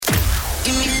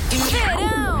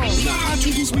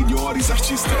dos melhores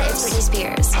artistas. Britney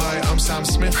Spears. Hi, I'm Sam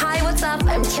Smith. Hi, what's up?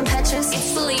 I'm Kim Petras.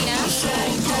 It's Selena.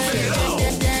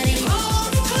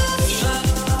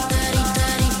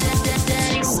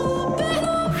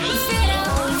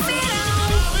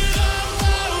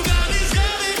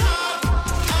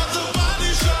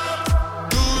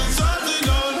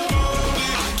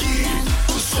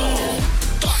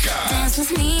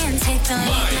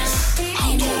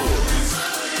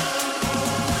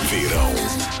 Verão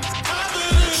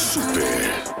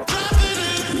Super.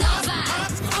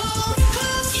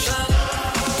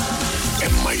 É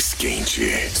mais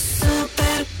quente.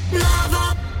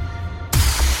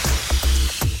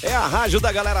 É a rádio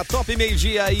da galera top,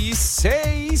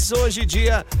 12:06, hoje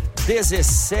dia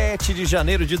 17 de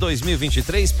janeiro de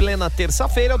 2023, plena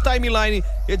terça-feira, o Timeline,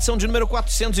 edição de número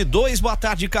 402. Boa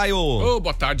tarde, Caio.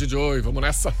 Boa tarde, Joey. Vamos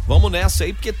nessa? Vamos nessa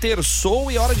aí, porque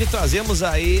terçou e hora de trazermos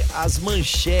aí as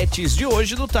manchetes de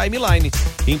hoje do Timeline.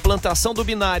 Implantação do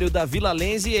binário da Vila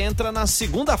Lense entra na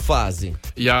segunda fase.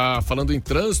 E falando em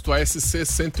trânsito, a SC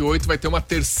 108 vai ter uma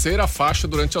terceira faixa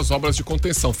durante as obras de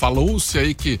contenção. Falou-se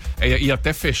aí que ia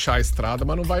até fechar a estrada,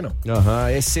 mas não vai não.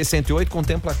 A SC 108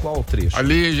 contempla qual trecho?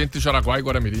 Ali, entre Jaraguá e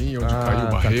Guaramirim, onde caiu Tá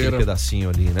barreira. aquele pedacinho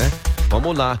ali, né?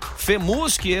 Vamos lá.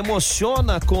 FEMUSC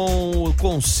emociona com o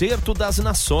Concerto das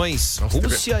Nações. Nossa,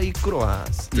 Rússia e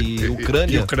Croácia. E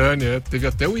Ucrânia. E Ucrânia. Teve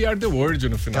até o We Are The World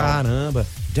no final. Caramba.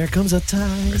 There comes a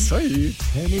time. É isso aí.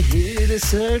 And it is a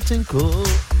certain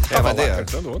cold. Tava lá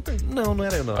cantando ontem? Não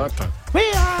era eu não. Ah, tá.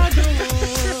 We are the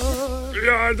world. We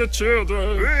are the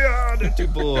children. We are the...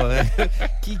 Tipo, né?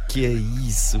 Que é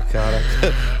isso, cara?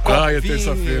 Ai, é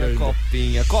terça-feira ainda.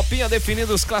 Copinha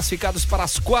definindo os classificados para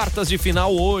as quartas de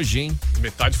final hoje, hein?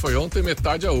 Metade foi ontem,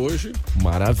 metade é hoje.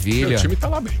 Maravilha. Meu time tá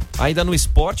lá bem. Ainda no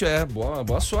esporte,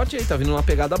 boa sorte aí, tá vindo uma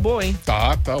pegada boa, hein?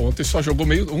 Tá. Ontem só jogou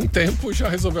um tempo e já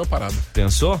resolveu a parada.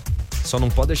 Pensou? Só não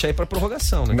pode deixar ir pra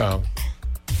prorrogação, né?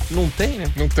 Não tem, né?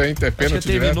 Não tem, é pênalti. Acho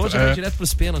que terminou, já vai direto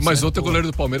pros pênaltis. Mas né? ontem o goleiro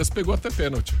do Palmeiras pegou até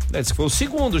pênalti. Esse foi o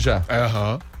segundo já.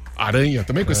 Aranha,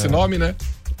 também com esse nome, né?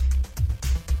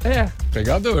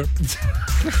 Pegador.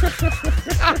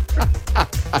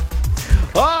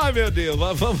 Ai, meu Deus,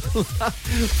 mas vamos lá.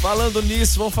 Falando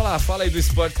nisso, fala aí do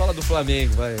esporte, fala do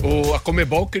Flamengo, vai. A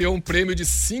Conmebol criou um prêmio de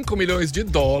 $5 milhões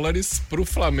pro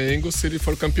Flamengo se ele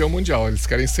for campeão mundial. Eles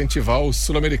querem incentivar o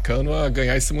sul-americano a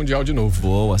ganhar esse mundial de novo.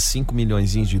 Boa, $5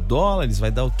 milhões,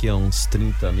 vai dar o quê? Uns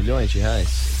 30 milhões de reais?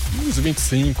 Uns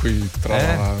 25 e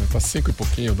tá 5 e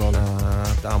pouquinho o dólar.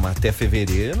 Tá, mas até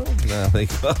fevereiro, não,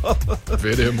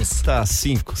 veremos. Tá,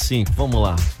 5, vamos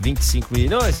lá, 25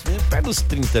 milhões, perto dos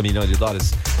 30 milhões de dólares.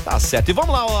 Tá certo. E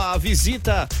vamos lá, a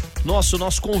visita, nosso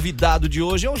convidado de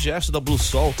hoje é o Gerson da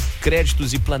BluSol,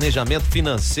 Créditos e Planejamento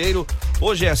Financeiro.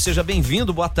 Ô Gerson, seja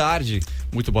bem-vindo, boa tarde.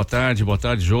 Muito boa tarde,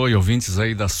 Joey, ouvintes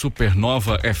aí da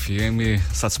Supernova FM.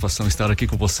 Satisfação estar aqui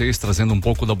com vocês, trazendo um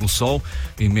pouco da BluSol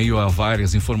em meio a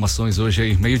várias informações hoje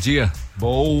aí, meio-dia.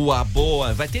 Boa.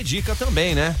 Vai ter dica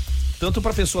também, né? Tanto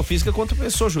para pessoa física quanto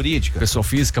pessoa jurídica. Pessoa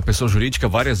física, pessoa jurídica,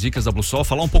 várias dicas da BluSol.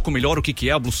 Falar um pouco melhor o que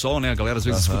é a BluSol, né? A galera às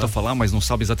vezes escuta falar, mas não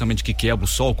sabe exatamente o que é a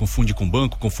BluSol, confunde com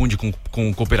banco, confunde com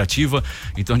cooperativa.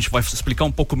 Então a gente vai explicar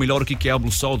um pouco melhor o que é a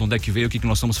BluSol, de onde é que veio, o que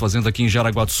nós estamos fazendo aqui em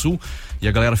Jaraguá do Sul. E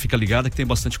a galera fica ligada que tem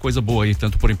bastante coisa boa aí,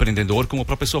 tanto por empreendedor como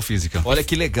para pessoa física. Olha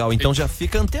que legal, então já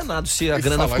fica antenado se a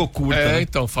grana ficou curta. Né?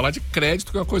 Então, falar de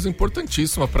crédito que é uma coisa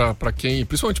importantíssima para quem,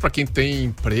 principalmente para quem tem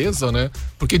empresa, né?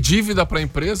 Porque dívida para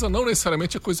empresa não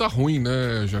necessariamente é coisa ruim,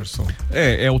 né, Gerson?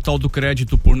 É o tal do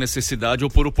crédito por necessidade ou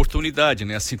por oportunidade,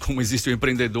 né? Assim como existe o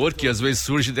empreendedor, que às vezes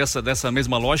surge dessa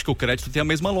mesma lógica, o crédito tem a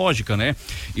mesma lógica, né?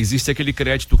 Existe aquele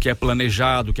crédito que é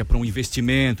planejado, que é para um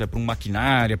investimento, é para uma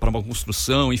maquinária, para uma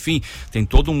construção, enfim, tem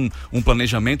todo um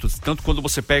planejamento, tanto quando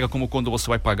você pega como quando você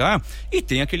vai pagar, e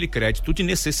tem aquele crédito de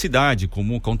necessidade,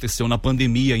 como aconteceu na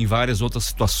pandemia, em várias outras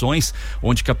situações,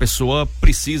 onde que a pessoa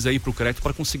precisa ir para o crédito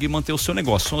para conseguir manter o seu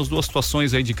negócio. São as duas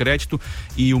situações aí de crédito,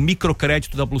 e o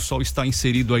microcrédito da BluSol está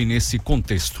inserido aí nesse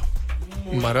contexto.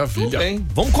 Maravilha. Tudo bem.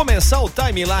 Vamos começar o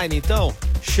Timeline, então?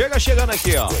 Chegando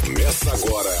aqui, ó. Começa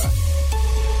agora.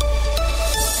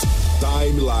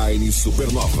 Timeline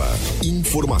Supernova.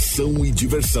 Informação e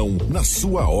diversão na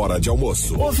sua hora de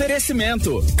almoço.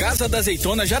 Oferecimento: Casa da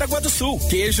Azeitona Jaraguá do Sul.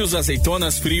 Queijos,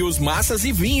 azeitonas, frios, massas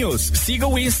e vinhos. Siga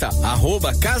o Insta,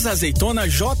 @Casa Azeitona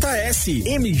JS.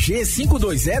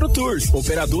 MG520 Tours.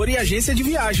 Operador e agência de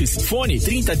viagens. Fone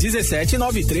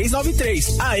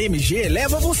 3017-9393. A MG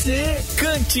leva você.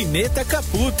 Cantineta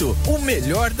Caputo. O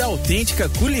melhor da autêntica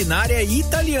culinária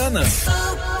italiana.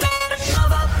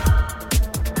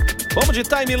 Vamos de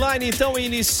Timeline, então,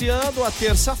 iniciando a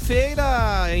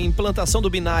terça-feira, a implantação do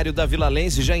binário da Vila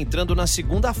Lense já entrando na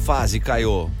segunda fase,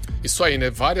 Caio. Isso aí, né?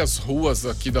 Várias ruas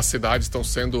aqui da cidade estão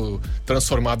sendo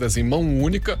transformadas em mão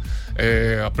única.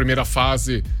 A primeira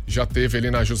fase já teve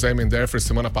ali na José Menderfer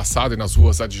semana passada e nas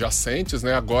ruas adjacentes,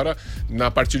 né? Agora,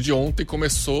 a partir de ontem,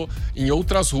 começou em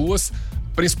outras ruas,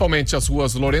 principalmente as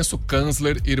ruas Lourenço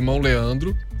Kanzler e Irmão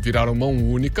Leandro, viraram mão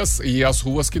únicas, e as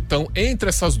ruas que estão entre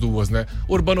essas duas, né?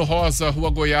 Urbano Rosa,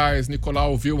 Rua Goiás,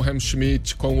 Nicolau Wilhelm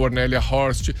Schmidt, com Ornélia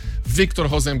Horst, Victor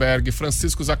Rosenberg,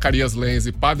 Francisco Zacarias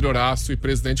Lenze, Padre Horácio e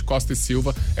Presidente Costa e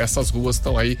Silva. Essas ruas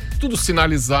estão aí, tudo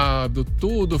sinalizado,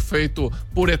 tudo feito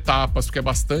por etapas, porque é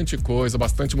bastante coisa,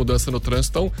 bastante mudança no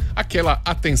trânsito. Então, aquela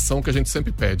atenção que a gente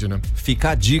sempre pede, né?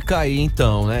 Fica a dica aí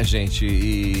então, né, gente?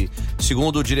 E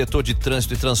segundo o diretor de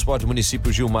Trânsito e Transporte do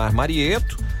município, Gilmar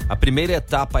Marieto, a primeira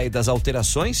etapa aí das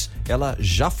alterações, ela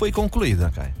já foi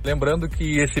concluída, Caio. Lembrando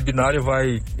que esse binário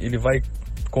vai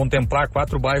contemplar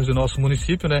 4 bairros do nosso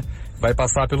município, né? Vai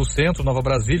passar pelo centro, Nova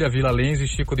Brasília, Vila Lens e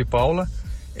Chico de Paula.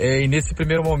 E nesse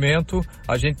primeiro momento,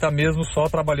 a gente está mesmo só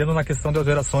trabalhando na questão de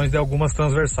alterações de algumas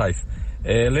transversais.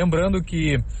 Lembrando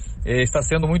que está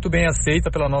sendo muito bem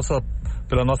aceita pela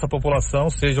nossa população,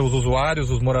 seja os usuários,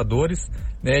 os moradores,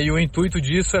 né? E o intuito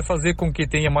disso é fazer com que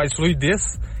tenha mais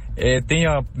fluidez,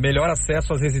 tenha melhor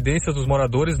acesso às residências dos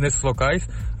moradores nesses locais,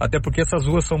 até porque essas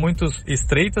ruas são muito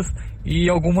estreitas e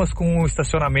algumas com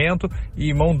estacionamento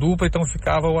e mão dupla, então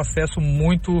ficava o acesso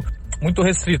muito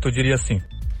restrito, eu diria assim.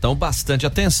 Então, bastante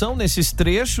atenção nesses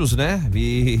trechos, né?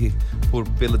 E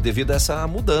devido a essa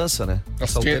mudança, né?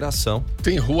 Essa alteração.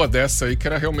 Tem rua dessa aí que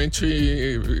era realmente...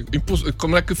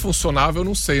 Como é que funcionava, eu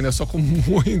não sei, né? Só com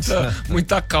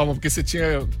muita calma, porque você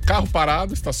tinha carro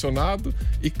parado, estacionado,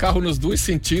 e carro nos dois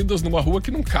sentidos, numa rua que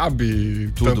não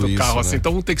cabe tudo tanto carro, né? Assim.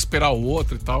 Então, um tem que esperar o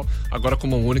outro e tal. Agora, com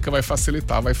mão única, vai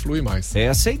facilitar, vai fluir mais.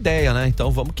 Essa é a ideia, né?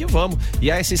 Então, vamos que vamos. E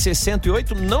a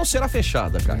SC-108 não será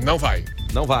fechada, cara? Não vai.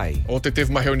 Não vai. Ontem teve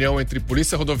uma reunião entre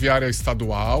Polícia Rodoviária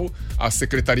Estadual, a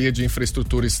Secretaria de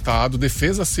Infraestrutura Estado,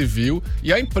 Defesa Civil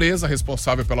e a empresa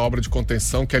responsável pela obra de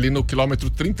contenção, que é ali no quilômetro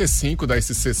 35 da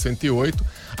SC-108.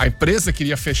 A empresa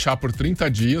queria fechar por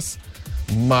 30 dias,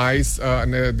 mas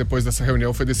depois dessa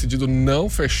reunião foi decidido não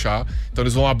fechar. Então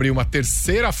eles vão abrir uma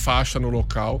terceira faixa no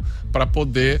local para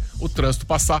poder o trânsito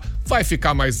passar. Vai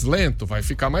ficar mais lento? Vai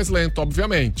ficar mais lento,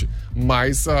 obviamente,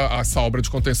 mas essa obra de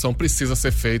contenção precisa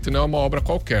ser feita e não é uma obra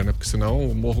qualquer, né? Porque senão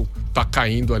o morro tá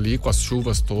caindo ali com as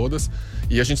chuvas todas.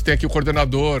 E a gente tem aqui o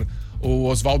coordenador, o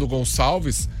Oswaldo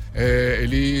Gonçalves,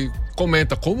 ele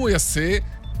comenta como ia ser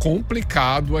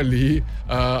complicado ali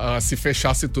se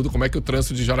fechasse tudo, como é que o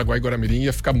trânsito de Jaraguá e Guaramirim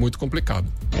ia ficar muito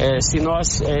complicado. Se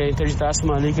nós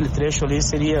interditássemos ali aquele trecho ali,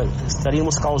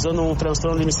 estaríamos causando um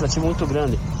transtorno administrativo muito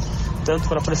grande, tanto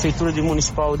para a Prefeitura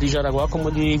Municipal de Jaraguá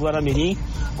como de Guaramirim,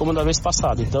 como da vez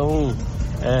passada. Então,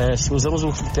 se usamos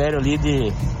um critério ali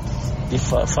de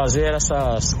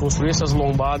construir essas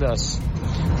lombadas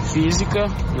físicas,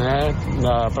 né,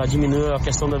 para diminuir a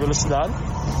questão da velocidade,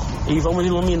 e vamos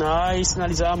iluminar e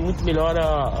sinalizar muito melhor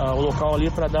o local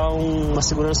ali para dar uma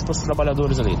segurança para os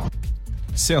trabalhadores ali.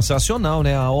 Sensacional,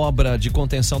 né? A obra de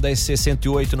contenção da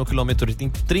SC-108 no quilômetro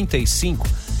 35,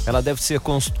 ela deve ser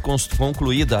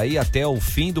concluída aí até o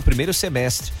fim do primeiro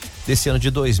semestre desse ano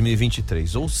de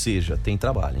 2023, ou seja, tem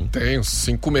trabalho, hein? Tem uns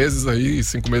 5 meses aí,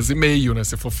 5 meses e meio, né?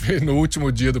 Se for no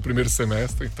último dia do primeiro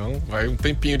semestre, então vai um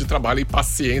tempinho de trabalho e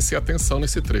paciência e atenção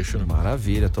nesse trecho, né?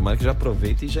 Maravilha, tomara que já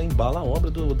aproveita e já embala a obra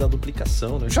da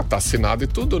duplicação, né? Já tá assinado e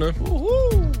tudo, né?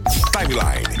 Uhul!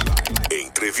 Timeline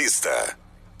Entrevista.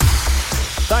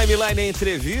 Timeline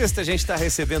Entrevista, a gente está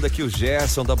recebendo aqui o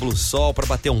Gerson da BluSol para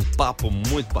bater um papo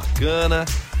muito bacana,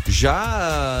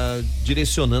 já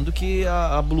direcionando que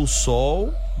a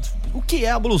BluSol, o que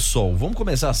é a BluSol? Vamos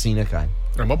começar assim, né, Caio?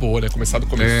 É uma boa, né? Começar do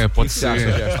começo. Pode ser.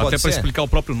 Até para explicar o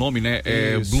próprio nome, né?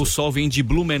 BluSol vem de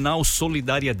Blumenau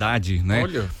Solidariedade, né?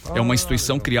 Olha. É uma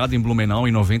instituição criada em Blumenau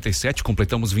em 97,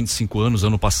 completamos 25 anos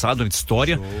ano passado de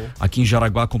história. Show. Aqui em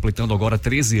Jaraguá, completando agora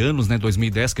 13 anos, né?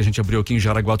 2010, que a gente abriu aqui em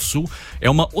Jaraguá do Sul. É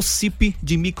uma OCIP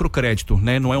de microcrédito,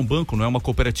 né? Não é um banco, não é uma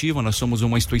cooperativa, nós somos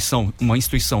uma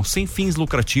instituição sem fins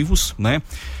lucrativos, né?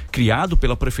 Criado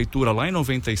pela prefeitura lá em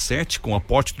 97, com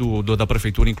aporte da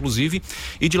prefeitura inclusive,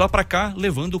 e de lá para cá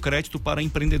levando o crédito para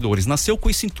empreendedores. Nasceu com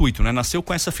esse intuito, né? Nasceu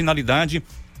com essa finalidade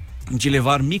de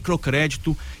levar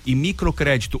microcrédito e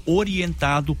microcrédito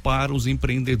orientado para os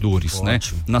empreendedores, Ótimo. né?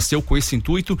 Nasceu com esse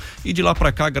intuito e de lá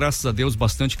para cá, graças a Deus,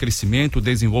 bastante crescimento,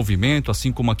 desenvolvimento,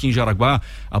 assim como aqui em Jaraguá,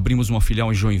 abrimos uma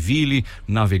filial em Joinville,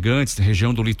 Navegantes,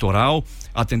 região do litoral.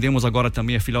 Atendemos agora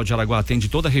também a filial de Jaraguá, atende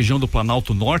toda a região do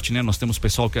Planalto Norte, né? Nós temos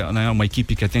pessoal que, né, uma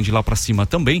equipe que atende lá para cima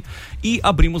também, e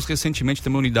abrimos recentemente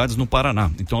também unidades no Paraná.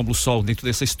 Então a BluSol, dentro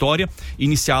dessa história,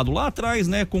 iniciado lá atrás,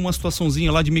 né, com uma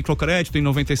situaçãozinha lá de microcrédito em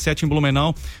 97 em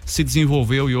Blumenau, se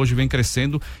desenvolveu e hoje vem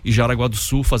crescendo, e Jaraguá do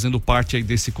Sul fazendo parte aí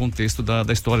desse contexto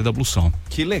da história da BluSol.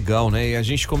 Que legal, né? E a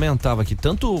gente comentava aqui,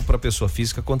 tanto para pessoa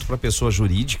física quanto para pessoa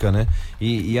jurídica, né?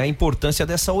 E a importância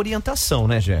dessa orientação,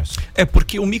 né, Gerson? É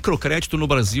porque o microcrédito no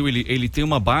Brasil, ele tem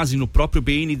uma base no próprio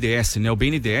BNDES, né? O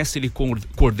BNDES, ele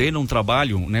coordena um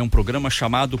trabalho, né? Um programa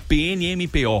chamado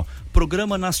PNMPO,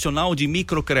 Programa Nacional de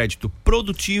Microcrédito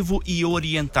Produtivo e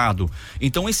Orientado.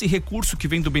 Então esse recurso que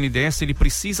vem do BNDES, ele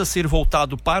precisa ser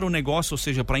voltado para o negócio, ou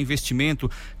seja, para investimento,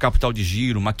 capital de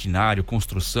giro, maquinário,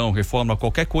 construção, reforma,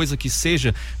 qualquer coisa que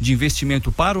seja de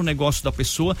investimento para o negócio da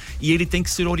pessoa, e ele tem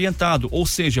que ser orientado, ou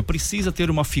seja, precisa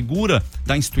ter uma figura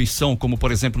da instituição, como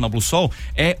por exemplo na BluSol,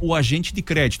 é o agente de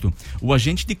crédito. O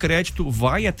agente de crédito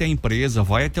vai até a empresa,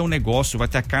 vai até o negócio, vai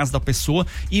até a casa da pessoa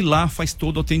e lá faz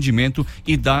todo o atendimento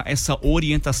e dá essa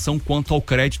orientação quanto ao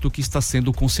crédito que está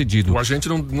sendo concedido. O agente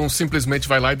não simplesmente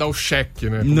vai lá e dá o cheque,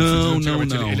 né? Como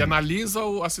Não. Ele analisa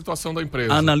a situação da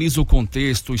empresa. Analisa o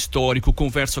contexto histórico,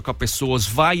 conversa com as pessoas,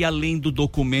 vai além do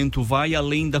documento, vai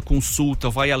além da consulta,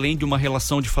 vai além de uma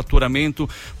relação de faturamento,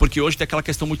 porque hoje tem aquela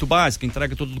questão muito básica,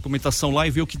 entrega toda a documentação lá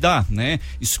e vê o que dá, né?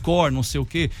 Score, não sei o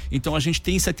quê. Então a gente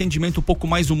tem esse atendimento um pouco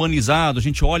mais humanizado, a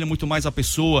gente olha muito mais a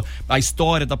pessoa, a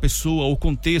história da pessoa, o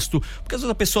contexto, porque às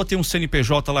vezes a pessoa tem um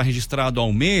CNPJ lá registrado há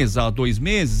um mês, há 2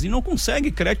 meses, e não consegue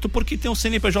crédito porque tem um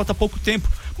CNPJ há pouco tempo.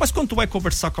 Mas quando tu vai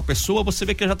conversar com a pessoa, você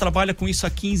vê que ela já trabalha com isso há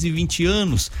 15, 20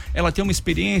 anos, ela tem uma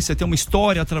experiência, tem uma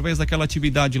história através daquela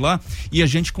atividade lá, e a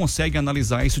gente consegue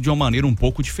analisar isso de uma maneira um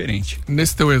pouco diferente.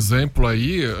 Nesse teu exemplo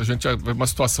aí, a gente é uma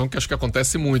situação que acho que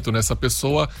acontece muito, né? Essa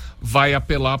pessoa vai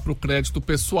apelar para o crédito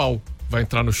pessoal, vai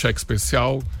entrar no cheque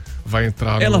especial, vai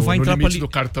entrar no limite do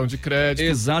cartão de crédito.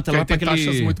 Exato, ela tem aquele...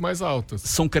 taxas muito mais altas.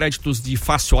 São créditos de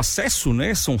fácil acesso,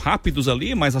 né? São rápidos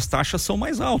ali, mas as taxas são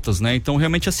mais altas, né? Então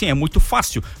realmente assim, é muito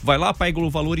fácil. Vai lá, pega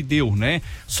o valor e deu, né?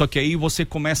 Só que aí você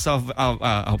começa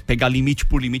a pegar limite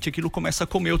por limite, aquilo começa a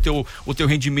comer o teu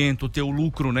rendimento, o teu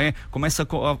lucro, né? Começa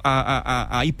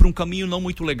a ir para um caminho não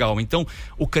muito legal. Então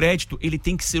o crédito, ele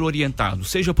tem que ser orientado,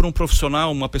 seja por um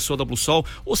profissional, uma pessoa da BluSol,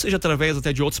 ou seja através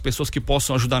até de outras pessoas que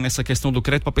possam ajudar nessa questão do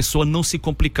crédito, para a pessoa não se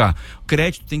complicar. O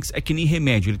crédito é que nem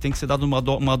remédio, ele tem que ser dado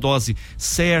uma dose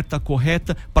certa,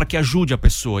 correta, para que ajude a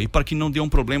pessoa e para que não dê um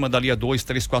problema dali a 2,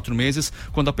 3, 4 meses,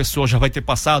 quando a pessoa já vai ter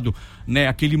passado, né,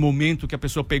 aquele momento que a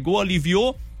pessoa pegou,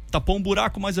 aliviou, tapou um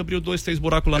buraco, mas abriu 2, 3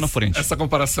 buracos lá na frente. Essa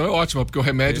comparação é ótima, porque o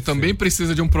remédio também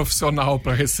precisa de um profissional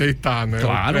para receitar, né?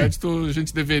 Claro. O crédito, a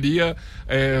gente deveria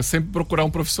sempre procurar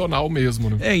um profissional mesmo,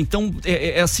 né? Então,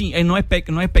 assim, não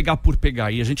é pegar por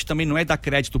pegar, e a gente também não é dar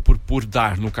crédito por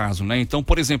dar, no caso, né? Então,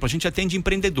 por exemplo, a gente atende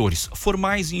empreendedores,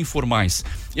 formais e informais,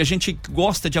 e a gente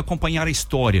gosta de acompanhar a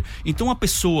história. Então, a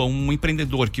pessoa, um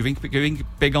empreendedor que vem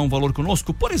pegar um valor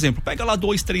conosco, por exemplo, pega lá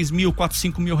 2, 3 mil, 4,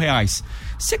 5 mil reais.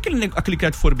 Se aquele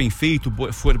crédito for bem feito,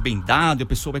 for bem dado, a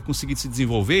pessoa vai conseguir se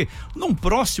desenvolver, num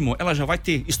próximo ela já vai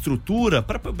ter estrutura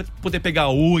para poder pegar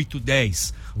 8,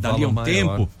 10, dali a um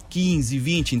tempo, 15,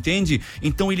 20, entende?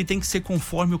 Então ele tem que ser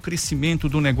conforme o crescimento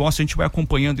do negócio, a gente vai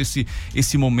acompanhando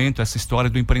esse momento, essa história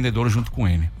do empreendedor junto com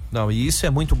ele. Não, e isso é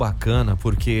muito bacana,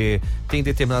 porque tem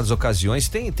determinadas ocasiões,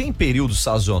 tem períodos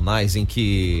sazonais em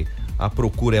que a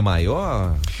procura é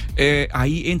maior?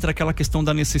 Aí entra aquela questão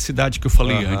da necessidade que eu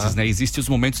falei antes, né? Existem os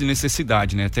momentos de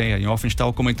necessidade, né? Até em off a gente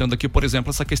estava comentando aqui, por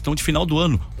exemplo, essa questão de final do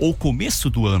ano ou começo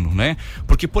do ano, né?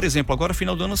 Porque, por exemplo, agora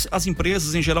final do ano as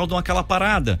empresas em geral dão aquela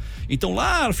parada. Então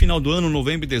lá no final do ano,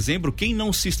 novembro e dezembro, quem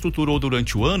não se estruturou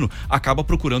durante o ano acaba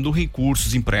procurando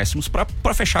recursos, empréstimos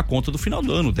para fechar a conta do final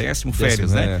do ano, décimo,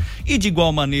 férias, né? E de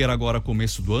igual maneira agora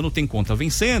começo do ano tem conta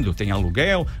vencendo, tem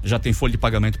aluguel, já tem folha de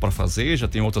pagamento para fazer, já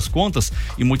tem outras contas,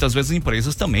 e muitas vezes as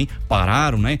empresas também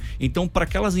pararam, né? Então, para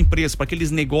aquelas empresas, para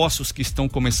aqueles negócios que estão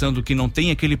começando, que não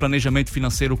tem aquele planejamento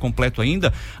financeiro completo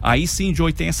ainda, aí sim,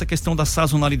 Joey, tem essa questão da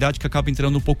sazonalidade que acaba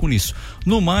entrando um pouco nisso.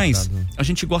 No mais, a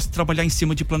gente gosta de trabalhar em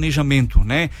cima de planejamento,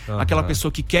 né? Aquela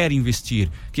pessoa que quer investir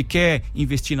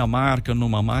na marca,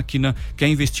 numa máquina, quer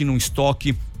investir num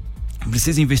estoque,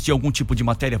 precisa investir em algum tipo de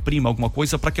matéria-prima, alguma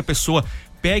coisa, para que a pessoa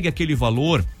pegue aquele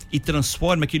valor e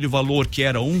transforme aquele valor que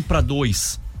era 1 para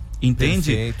 2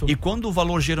 Entende? Perfeito. E quando o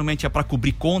valor geralmente é para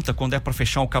cobrir conta, quando é para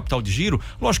fechar um capital de giro,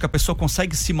 lógico, a pessoa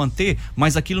consegue se manter,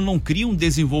 mas aquilo não cria um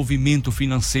desenvolvimento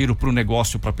financeiro para o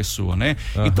negócio, para a pessoa, né?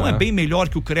 Então é bem melhor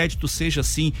que o crédito seja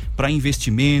assim para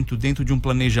investimento, dentro de um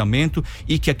planejamento,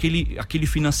 e que aquele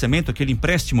financiamento, aquele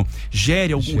empréstimo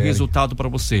gere algum resultado para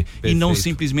você. Perfeito. E não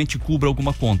simplesmente cubra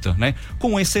alguma conta, né?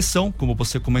 Com exceção, como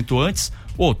você comentou antes,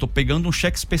 tô pegando um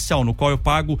cheque especial no qual eu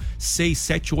pago 6,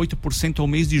 7, 8% ao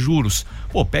mês de juros.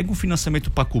 Pega um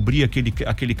financiamento para cobrir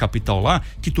aquele capital lá,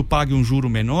 que tu pague um juro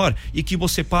menor e que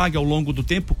você pague ao longo do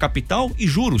tempo capital e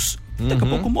juros. Daqui a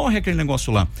pouco morre aquele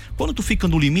negócio lá. Quando tu fica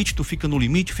no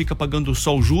limite, fica pagando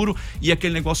só o juro e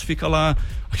aquele negócio fica lá,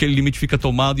 aquele limite fica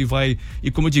tomado e vai. E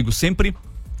como eu digo, sempre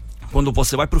quando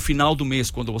você vai pro final do mês,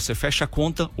 quando você fecha a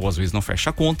conta, ou às vezes não fecha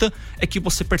a conta, é que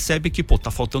você percebe que, tá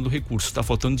faltando recurso, tá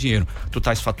faltando dinheiro. Tu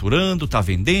tá faturando, tá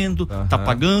vendendo, tá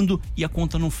pagando e a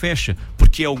conta não fecha,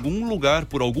 porque em algum lugar,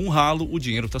 por algum ralo, o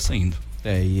dinheiro tá saindo.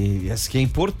 E essa que é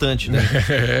importante, né?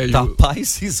 Tapar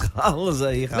esses ralos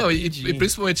aí rapidinho. E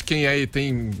principalmente quem aí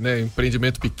tem, né,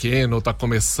 empreendimento pequeno ou tá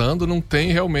começando, não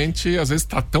tem realmente, às vezes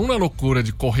tá tão na loucura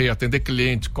de correr, atender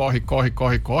cliente, corre,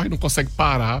 não consegue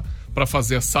parar para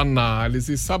fazer essa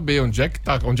análise e saber onde é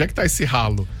que tá esse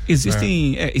ralo.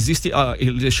 Existe,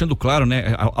 deixando claro,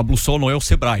 né, a BluSol não é o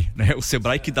Sebrae, né? O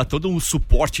Sebrae que dá todo o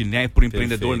suporte, né, pro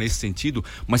empreendedor nesse sentido,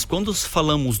 mas quando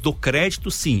falamos do crédito,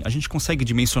 sim, a gente consegue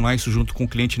dimensionar isso junto com o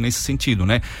cliente nesse sentido,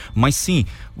 né? Mas sim,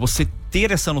 você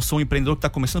ter essa noção, o empreendedor que está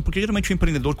começando, porque geralmente o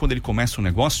empreendedor, quando ele começa um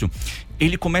negócio,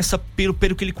 ele começa pelo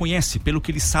que ele conhece, pelo que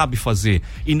ele sabe fazer,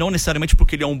 e não necessariamente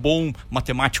porque ele é um bom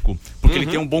matemático, porque ele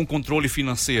tem um bom controle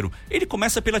financeiro. Ele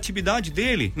começa pela atividade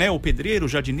dele, né? O pedreiro, o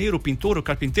jardineiro, o pintor, o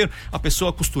carpinteiro, a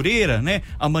pessoa costureira, né?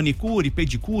 A manicure,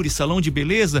 pedicure, salão de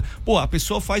beleza. A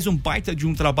pessoa faz um baita de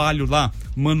um trabalho lá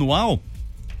manual,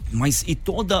 mas e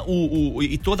toda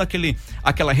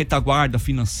aquela retaguarda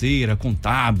financeira,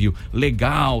 contábil,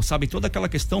 legal, sabe? Toda aquela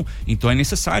questão. Então é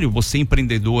necessário você,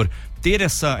 empreendedor, ter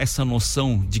essa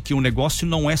noção de que o negócio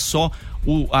não é só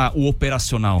o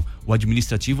operacional. O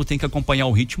administrativo tem que acompanhar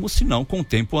o ritmo, senão com o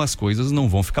tempo as coisas não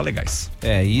vão ficar legais.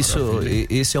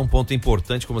 Esse é um ponto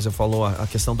importante, como você falou, a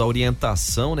questão da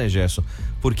orientação, né, Gerson?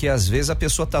 Porque às vezes a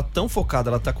pessoa tá tão focada,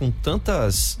 ela tá com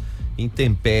tantas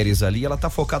intempéries ali, ela tá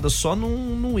focada só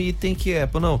num item que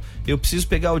eu preciso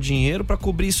pegar o dinheiro para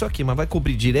cobrir isso aqui, mas vai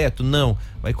cobrir direto? Não,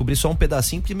 vai cobrir só um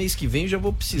pedacinho, porque mês que vem já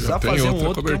vou precisar fazer um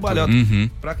outro trabalhando.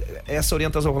 Pra essa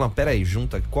orientação, peraí,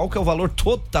 junta, qual que é o valor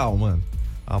total, mano?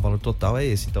 O valor total é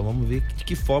esse, então vamos ver de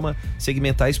que forma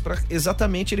segmentar isso para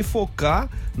exatamente ele focar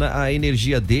a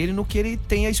energia dele no que ele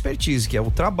tem a expertise, que é o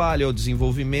trabalho, é o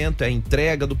desenvolvimento, é a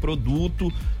entrega do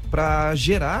produto, para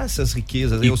gerar essas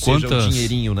riquezas, ou seja, o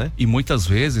dinheirinho, né? E muitas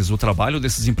vezes o trabalho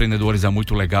desses empreendedores é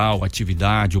muito legal, a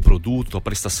atividade, o produto, a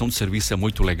prestação de serviço é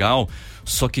muito legal,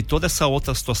 só que toda essa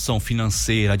outra situação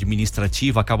financeira,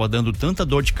 administrativa, acaba dando tanta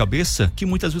dor de cabeça que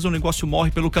muitas vezes o negócio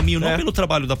morre pelo caminho, não pelo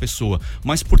trabalho da pessoa,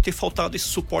 mas por ter faltado esse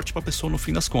suporte para a pessoa no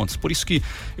fim das contas. Por isso que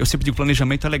eu sempre digo,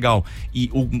 planejamento é legal. E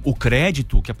o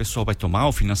crédito que a pessoa vai tomar,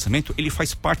 o financiamento, ele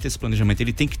faz parte desse planejamento,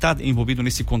 ele tem que estar envolvido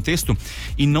nesse contexto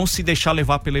e não se deixar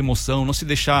levar pela emoção, não se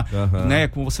deixar, né,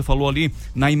 como você falou ali,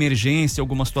 na emergência,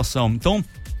 alguma situação. Então,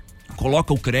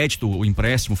 coloca o crédito, o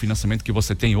empréstimo, o financiamento que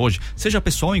você tem hoje, seja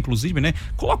pessoal inclusive, né?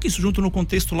 Coloca isso junto no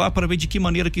contexto lá para ver de que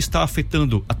maneira que está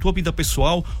afetando a tua vida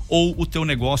pessoal ou o teu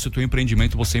negócio, o teu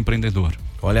empreendimento, você é empreendedor.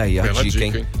 Olha aí a dica,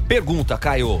 hein? Pergunta,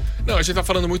 Caio. Não, a gente tá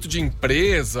falando muito de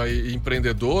empresa e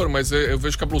empreendedor, mas eu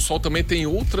vejo que a BluSol também tem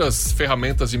outras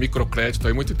ferramentas de microcrédito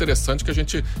aí muito interessante que a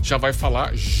gente já vai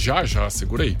falar já,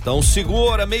 segura aí. Então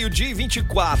segura,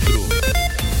 12:24.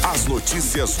 As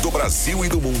notícias do Brasil e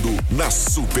do mundo na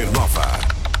Supernova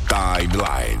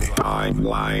Timeline.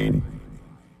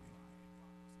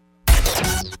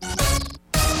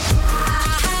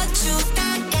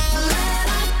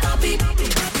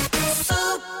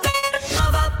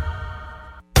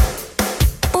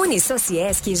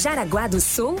 Unisociesc Jaraguá do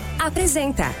Sul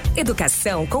apresenta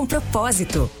Educação com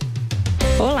Propósito.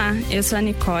 Olá, eu sou a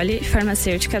Nicole,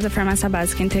 farmacêutica da Farmácia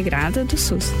Básica Integrada do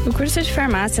SUS. O curso de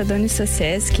farmácia da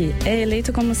Unisociesc é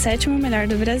eleito como o 7º melhor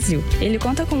do Brasil. Ele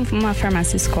conta com uma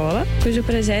farmácia escola, cujo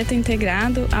projeto é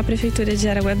integrado à Prefeitura de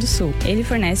Jaraguá do Sul. Ele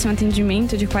fornece um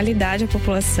atendimento de qualidade à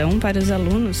população para os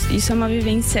alunos. Isso é uma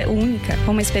vivência única,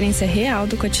 com uma experiência real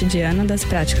do cotidiano das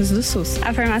práticas do SUS.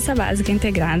 A Farmácia Básica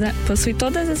Integrada possui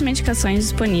todas as medicações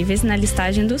disponíveis na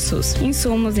listagem do SUS,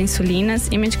 insumos, insulinas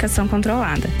e medicação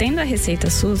controlada. Tendo a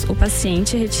receita SUS, o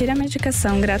paciente retira a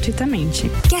medicação gratuitamente.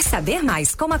 Quer saber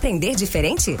mais como aprender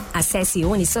diferente? Acesse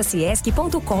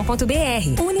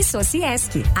unisociesc.com.br.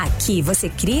 Unisociesc. Aqui você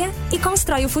cria e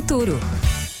constrói o futuro.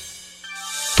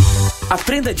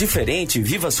 Aprenda diferente e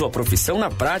viva sua profissão na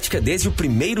prática desde o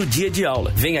primeiro dia de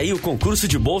aula. Vem aí o concurso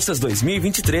de bolsas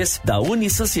 2023 da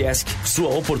Unisociesc. Sua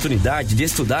oportunidade de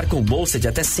estudar com bolsa de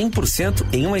até 100%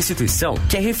 em uma instituição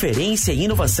que é referência em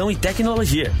inovação e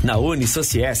tecnologia. Na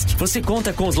Unisociesc, você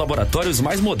conta com os laboratórios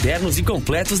mais modernos e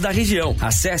completos da região.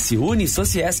 Acesse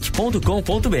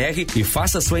unisociesc.com.br e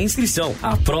faça sua inscrição.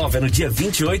 A prova é no dia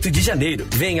 28 de janeiro.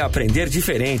 Venha aprender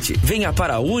diferente. Venha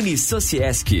para a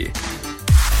Unisociesc.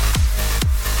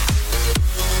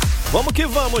 Vamos que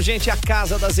vamos, gente. A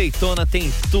Casa da Azeitona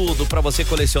tem tudo para você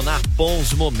colecionar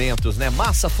bons momentos, né?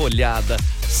 Massa folhada,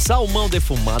 salmão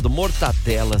defumado,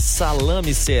 mortadela,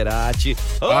 salame cerati.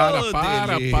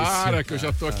 Para, que eu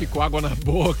já tô aqui com água na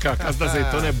boca. A Casa da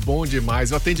Azeitona é bom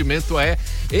demais. O atendimento é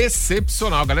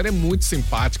excepcional. A galera é muito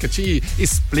simpática, te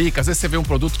explica. Às vezes você vê um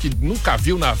produto que nunca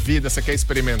viu na vida, você quer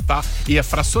experimentar e é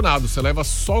fracionado. Você leva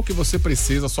só o que você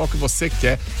precisa, só o que você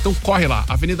quer. Então corre lá.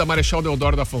 Avenida Marechal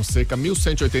Deodoro da Fonseca,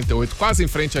 1188. Quase em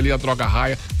frente ali a Droga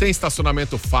Raia, tem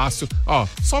estacionamento fácil,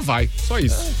 só vai, só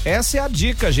isso. Essa é a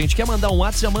dica, gente, quer mandar um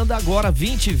WhatsApp, já manda agora,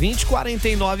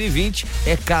 2020-4920,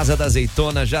 é Casa da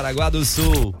Azeitona, Jaraguá do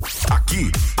Sul.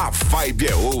 Aqui, a vibe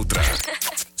é outra.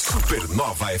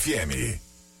 Supernova FM.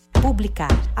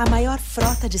 Publicar, a maior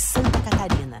frota de Santa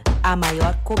Catarina, a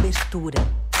maior cobertura.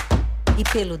 E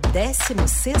pelo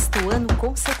 16º ano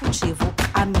consecutivo,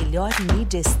 a melhor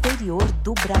mídia exterior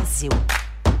do Brasil.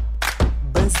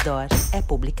 Bansdor é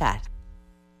publicar.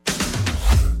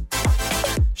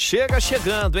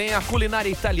 Chegando, hein? A culinária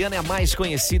italiana é a mais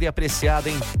conhecida e apreciada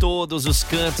em todos os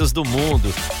cantos do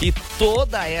mundo. E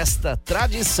toda esta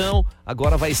tradição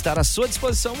agora vai estar à sua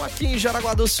disposição aqui em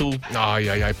Jaraguá do Sul.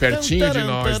 Ai, pertinho de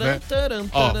nós, né?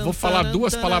 Vou falar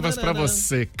duas palavras pra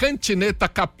você. Cantineta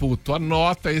Caputo,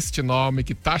 anota este nome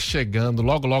que tá chegando,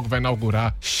 logo vai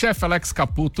inaugurar. Chefe Alex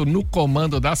Caputo no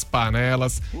comando das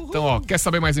panelas. Uhul. Então, quer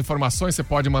saber mais informações? Você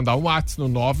pode mandar um WhatsApp no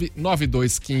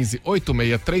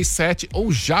 99215-8637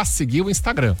 ou já seguir o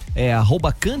Instagram. É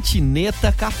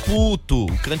 @Cantineta Caputo.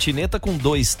 Cantineta com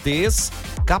 2 T's,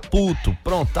 Caputo.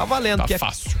 Pronto, tá valendo. Tá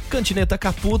fácil. Cantineta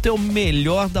Caputo é o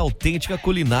melhor da autêntica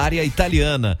culinária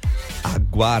italiana.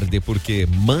 Aguarde, porque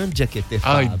mangia que te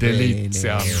fa. Ai,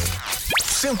 delícia.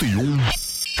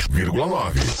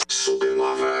 101,9.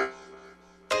 Supernova.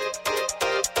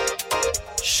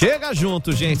 Chega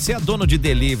junto, gente. Se é dono de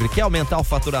delivery, quer aumentar o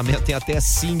faturamento em até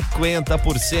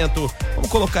 50%. Vamos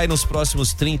colocar aí nos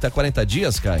próximos 30, 40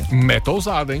 dias, Caio? Meta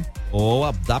ousada, hein?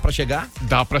 Dá pra chegar?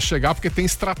 Dá pra chegar porque tem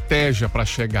estratégia pra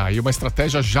chegar. E uma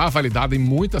estratégia já validada em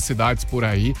muitas cidades por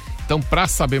aí. Então, pra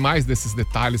saber mais desses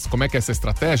detalhes, como é que é essa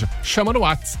estratégia, chama no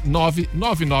WhatsApp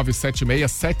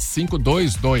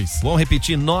 999767522. Vamos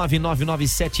repetir,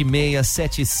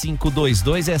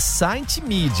 999767522 é Saint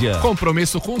Media.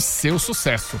 Compromisso com o seu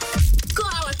sucesso.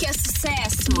 Cola que é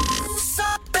sucesso.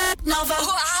 Supernova.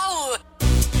 Uau!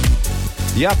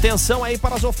 E atenção aí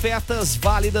para as ofertas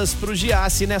válidas para o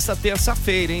Giasse nesta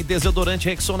terça-feira, hein? Desodorante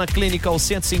Rexona Clinical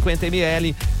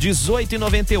 150ml,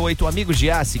 R$18,98. Amigo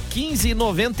Giasse,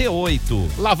 R$15,98.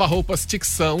 Lava-roupas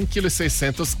Tixan,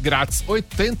 1,6 kg grátis,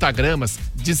 80 gramas,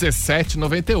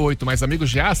 R$17,98. Mas amigo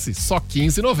Giasse, só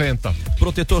R$15,90.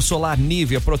 Protetor solar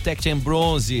Nivea Protect and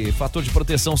Bronze, fator de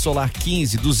proteção solar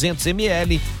 15,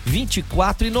 200ml,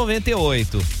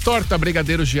 R$24,98. Torta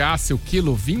Brigadeiro Giasse, o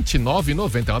quilo,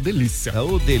 R$29,90. É uma delícia.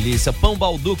 Delícia. Pão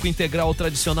Balduco integral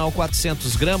tradicional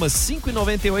 400 gramas,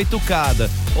 R$5,98 cada.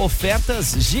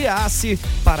 Ofertas Giasse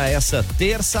para essa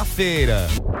terça-feira.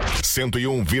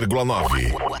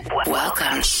 101,9.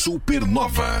 Welcome.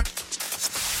 Supernova.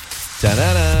 Tcharam!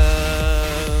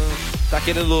 Tá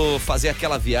querendo fazer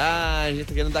aquela viagem,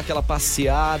 tá querendo dar aquela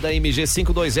passeada, MG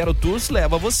 520 Tours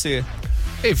leva você.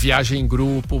 E viagem em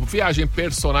grupo, viagem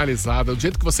personalizada, do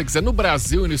jeito que você quiser, no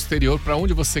Brasil e no exterior, pra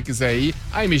onde você quiser ir,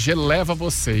 a MG leva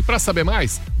você. E pra saber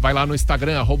mais, vai lá no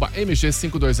Instagram,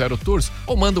 @MG520Tours,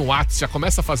 ou manda um WhatsApp, já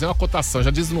começa a fazer uma cotação, já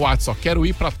diz no WhatsApp, quero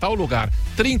ir pra tal lugar,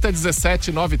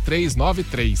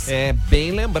 3017-9393. É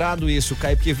bem lembrado isso,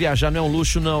 Caio, porque viajar não é um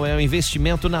luxo não, é um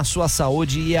investimento na sua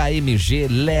saúde e a MG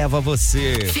leva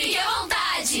você. Fique à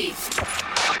vontade.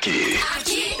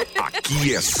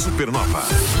 Aqui é Supernova.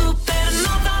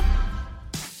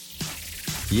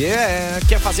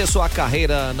 Quer fazer sua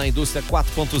carreira na indústria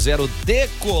 4.0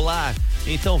 decolar?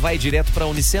 Então vai direto para a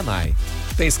Unicenai.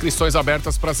 Tem inscrições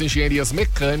abertas para as engenharias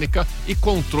mecânica e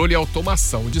controle e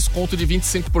automação. Desconto de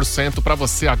 25% para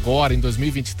você agora, em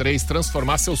 2023,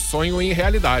 transformar seu sonho em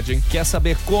realidade, hein? Quer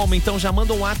saber como? Então já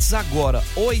manda um WhatsApp agora,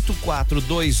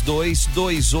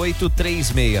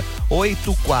 84222836.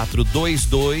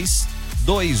 8422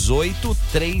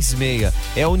 2836.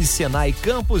 É Unicenai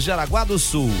Campus Jaraguá do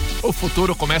Sul. O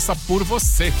futuro começa por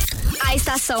você. A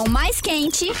estação mais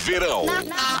quente. Verão.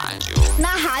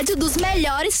 Na rádio dos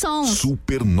melhores sons.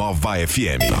 Supernova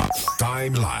FM.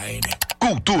 Timeline.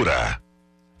 Cultura.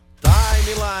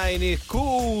 Timeline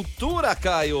Cultura,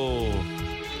 Caio.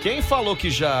 Quem falou que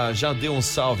já deu um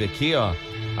salve aqui, ó?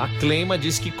 A Cleima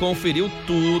disse que conferiu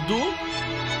tudo,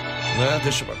 né?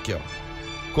 Deixa eu ver aqui, ó.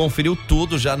 Conferiu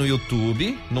tudo já no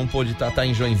YouTube. Não pôde estar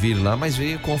em Joinville lá, mas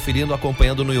veio conferindo,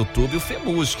 acompanhando no YouTube o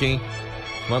FEMUSC, hein?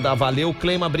 Manda valeu,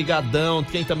 Cleima, brigadão.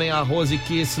 Quem também é a Rose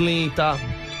Kissling, tá?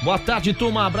 Boa tarde,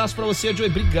 turma. Abraço pra você, Joey.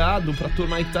 Obrigado pra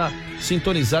turma aí que tá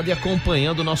sintonizada e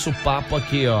acompanhando o nosso papo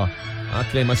aqui, ó. A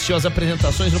Cleima assistiu as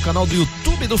apresentações no canal do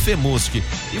YouTube do FEMUSC.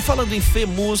 E falando em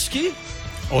FEMUSC...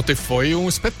 Ontem foi um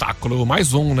espetáculo,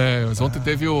 mais um, né? Ontem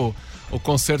teve o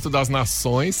Concerto das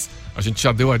Nações. A gente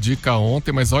já deu a dica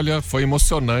ontem, mas olha, foi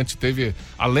emocionante. Teve,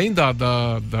 além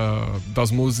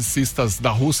das musicistas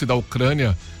da Rússia e da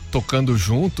Ucrânia tocando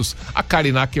juntos, a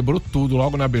Kariná quebrou tudo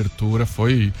logo na abertura,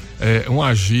 foi um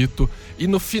agito. E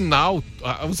no final,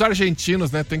 os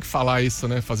argentinos, né, tem que falar isso,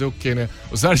 né? Fazer o quê, né?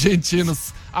 Os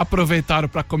argentinos aproveitaram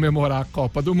para comemorar a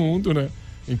Copa do Mundo, né?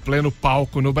 Em pleno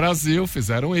palco no Brasil,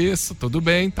 fizeram isso, tudo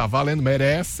bem, tá valendo,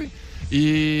 merece.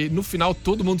 E no final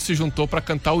todo mundo se juntou para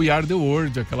cantar We Are The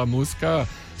World, aquela música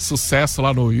sucesso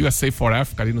lá no USA for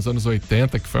Africa, ali nos anos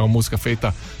 80, que foi uma música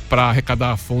feita para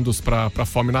arrecadar fundos para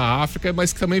fome na África,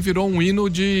 mas que também virou um hino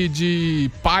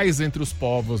de paz entre os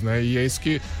povos, né? E é isso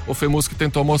que o FEMUSC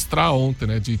tentou mostrar ontem,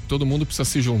 né? De todo mundo precisa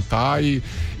se juntar e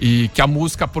que a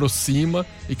música aproxima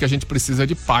e que a gente precisa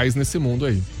de paz nesse mundo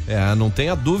aí. Não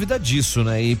tenha dúvida disso,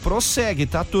 né? E prossegue,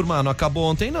 tá, turma? Não acabou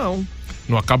ontem, não.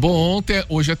 Não acabou ontem,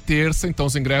 hoje é terça, então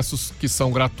os ingressos que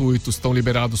são gratuitos estão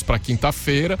liberados para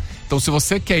quinta-feira. Então, se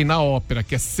você quer ir na ópera,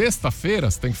 que é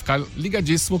sexta-feira, você tem que ficar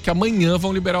ligadíssimo que amanhã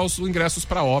vão liberar os ingressos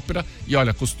para a ópera. E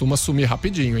olha, costuma sumir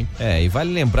rapidinho, hein? E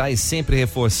vale lembrar e sempre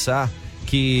reforçar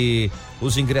que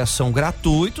os ingressos são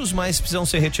gratuitos, mas precisam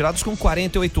ser retirados com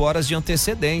 48 horas de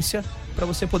antecedência para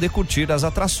você poder curtir as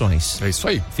atrações. É isso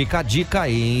aí. Fica a dica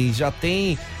aí. Já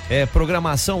tem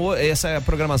programação, essa é a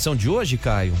programação de hoje,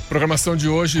 Caio? Programação de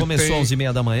hoje começou às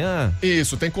 11h30 da manhã?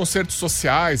 Isso, tem concertos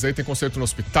sociais, aí tem concerto no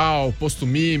hospital, posto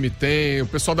Mime, tem o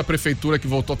pessoal da prefeitura que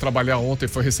voltou a trabalhar ontem,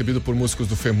 foi recebido por músicos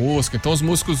do FEMUSC, então os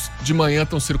músicos de manhã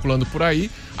estão circulando por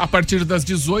aí. A partir das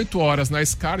 18 horas na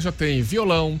SCAR já tem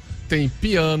violão, tem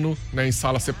piano, né, em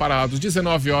salas separadas.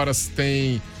 19 horas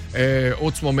tem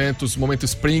outros momentos, momento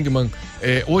Springman.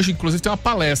 Hoje, inclusive, tem uma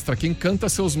palestra. Quem canta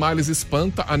seus males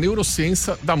espanta, a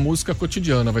neurociência da música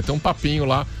cotidiana. Vai ter um papinho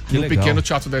lá no pequeno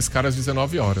Teatro da SCAR às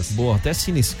 19 horas. Boa, até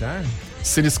Cinescar?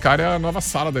 Cinescar é a nova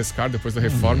sala da SCAR depois da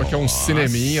reforma, que é um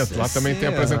cineminha. Lá também tem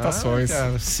apresentações.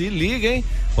 Cara, se liga, hein?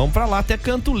 Vamos pra lá, até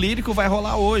canto lírico vai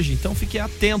rolar hoje, então fique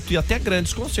atento. E até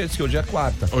grandes concertos, que hoje é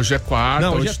quarta. Hoje é quarta.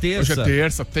 Não, hoje é terça. Hoje é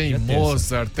terça, tem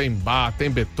Mozart, tem Bach,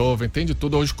 tem Beethoven, tem de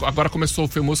tudo. Hoje, agora começou o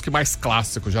FEMUSC mais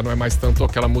clássico, já não é mais tanto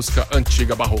aquela música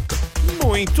antiga, barroca.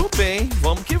 Muito bem,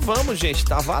 vamos que vamos, gente,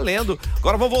 tá valendo.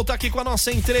 Agora vamos voltar aqui com a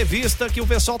nossa entrevista, que o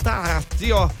pessoal tá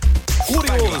aqui, ó,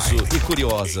 curioso e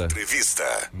curiosa. Entrevista.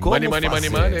 Money. Make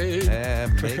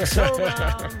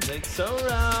so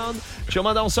round. Deixa eu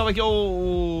mandar um salve aqui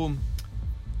ao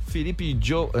Felipe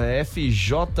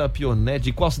FJ Pionet.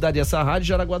 De qual cidade é essa rádio?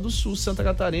 Jaraguá do Sul, Santa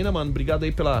Catarina, mano. Obrigado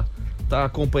aí pela tá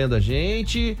acompanhando a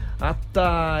gente. A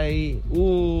Thay,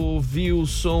 o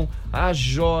Wilson, a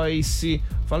Joyce.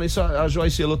 Falando isso, a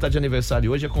Joyce Elô tá de aniversário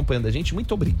hoje acompanhando a gente.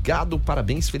 Muito obrigado,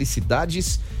 parabéns,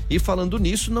 felicidades. E falando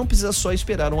nisso, não precisa só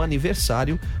esperar um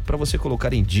aniversário para você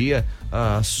colocar em dia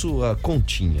a sua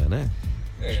continha, né?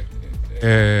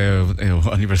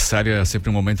 O aniversário é sempre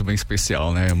um momento bem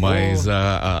especial, né? Mas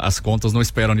as contas não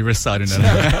esperam aniversário, né?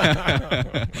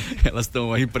 Elas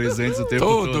estão aí presentes o tempo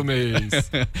todo. Todo mês.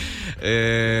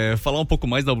 Falar um pouco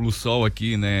mais da BluSol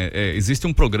aqui, né? Existe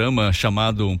um programa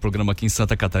aqui em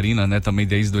Santa Catarina, né? Também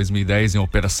desde 2010 em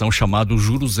operação, chamado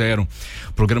Juro Zero.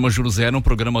 O programa Juro Zero é um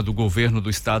programa do governo do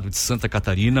estado de Santa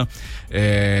Catarina,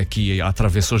 que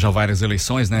atravessou já várias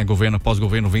eleições, né? Governo após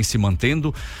governo vem se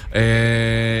mantendo,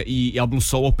 e a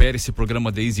BluSol opera esse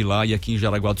programa desde lá, e aqui em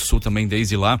Jaraguá do Sul também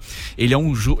desde lá. Ele é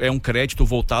um crédito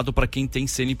voltado para quem tem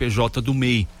CNPJ do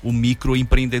MEI, o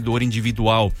microempreendedor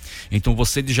individual. Então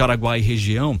você de Jaraguá e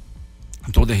região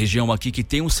toda a região aqui que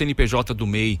tem um CNPJ do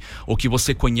MEI, ou que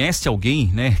você conhece alguém,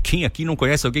 né? Quem aqui não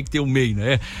conhece alguém que tem um MEI,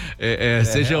 né?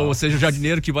 Seja o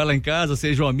jardineiro que vai lá em casa,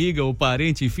 seja uma amiga ou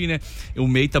parente, enfim, né? O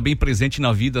MEI tá bem presente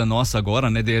na vida nossa agora,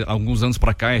 né? De alguns anos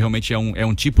para cá, realmente é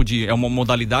um tipo de, é uma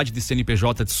modalidade de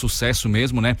CNPJ de sucesso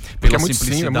mesmo, né? Pela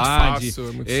simplicidade. É muito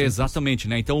fácil, exatamente,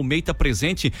 né? Então o MEI tá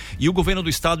presente e o governo do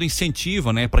estado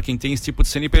incentiva, né? Para quem tem esse tipo de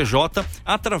CNPJ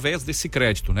através desse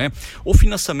crédito, né? O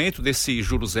financiamento desse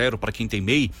juro zero para quem tem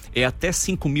MEI é até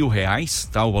R$5.000,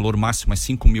 tá? O valor máximo é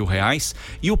R$5.000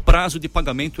 e o prazo de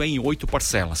pagamento é em 8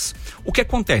 parcelas. O que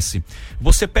acontece?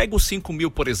 Você pega os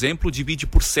 5.000, por exemplo, divide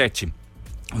por 7.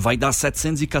 Vai dar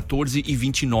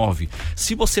 714,29.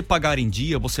 Se você pagar em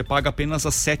dia, você paga apenas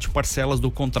as 7 parcelas do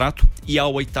contrato e a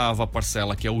 8ª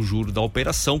parcela, que é o juro da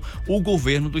operação, o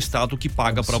governo do estado que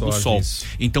paga para a BluSol.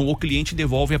 Então o cliente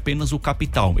devolve apenas o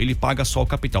capital, ele paga só o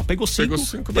capital. Pegou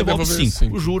 5, devolve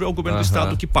 5. O juro é o governo do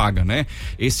estado que paga, né?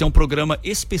 Esse é um programa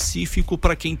específico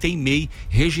para quem tem MEI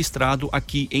registrado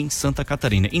aqui em Santa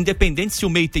Catarina. Independente se o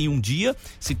MEI tem um dia,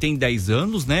 se tem 10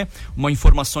 anos, né? Uma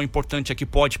informação importante é que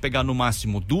pode pegar no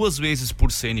máximo 2 vezes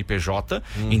por CNPJ.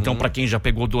 Então para quem já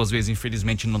pegou 2 vezes,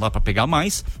 infelizmente não dá para pegar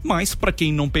mais, mas para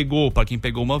quem não pegou, para quem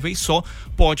pegou uma vez só,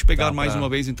 pode pegar mais uma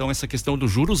vez. Então essa questão do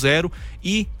juro zero,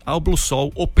 e a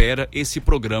BluSol opera esse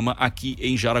programa aqui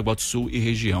em Jaraguá do Sul e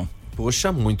região.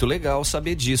 Poxa, muito legal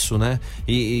saber disso, né?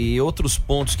 E outros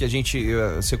pontos que a gente,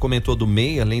 você comentou do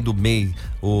MEI, além do MEI,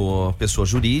 pessoa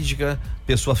jurídica,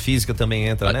 pessoa física também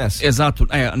entra nessa? Exato,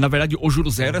 na verdade o juro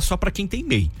zero é só para quem tem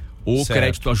MEI. O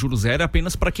crédito a juros zero é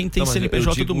apenas para quem tem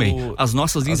CNPJ do MEI. As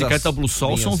nossas linhas de crédito da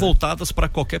BluSol são voltadas para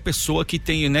qualquer pessoa que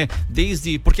tem, né?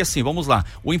 Porque assim, vamos lá,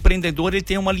 o empreendedor ele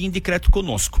tem uma linha de crédito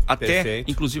conosco.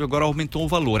 Inclusive agora aumentou o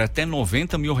valor, até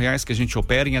R$90.000 que a gente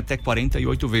opera em até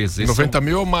 48 vezes. 90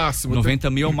 mil é o máximo.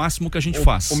 90 mil é o máximo que a gente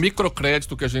faz. O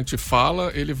microcrédito que a gente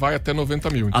fala, ele vai até 90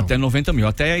 mil. Então. Até 90 mil.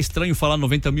 Até é estranho falar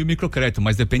 90 mil microcrédito,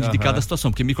 mas depende de cada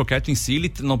situação, porque microcrédito em si,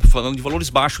 ele não falando de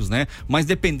valores baixos, né? Mas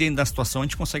dependendo da situação, a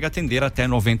gente consegue atender até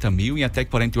 90 mil e até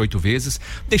 48 vezes,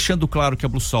 deixando claro que a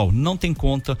BluSol não tem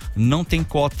conta, não tem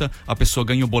cota, a pessoa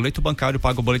ganha o boleto bancário,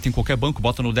 paga o boleto em qualquer banco,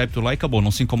 bota no débito lá e acabou,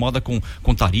 não se incomoda com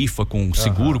tarifa, com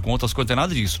seguro, com outras coisas, não tem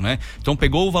nada disso, né? Então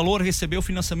pegou o valor, recebeu o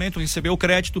financiamento, recebeu o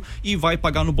crédito e vai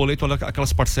pagar no boleto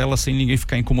aquelas parcelas sem ninguém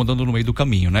ficar incomodando no meio do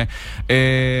caminho, né?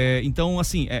 Então,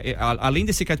 assim, além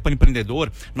desse crédito para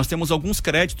empreendedor, nós temos alguns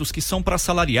créditos que são para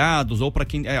assalariados ou para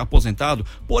quem é aposentado.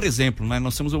 Por exemplo, né,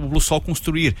 nós temos o BluSol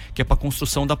Construir, que é para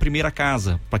construção da primeira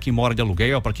casa, para quem mora de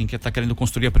aluguel, para quem está querendo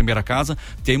construir a primeira casa,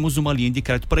 temos uma linha de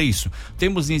crédito para isso.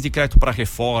 Temos linhas de crédito para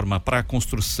reforma, para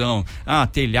construção,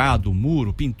 telhado,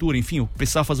 muro, pintura, enfim,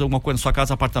 precisar fazer alguma coisa na sua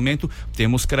casa, apartamento,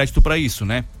 temos crédito para isso,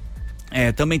 né?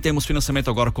 Também temos financiamento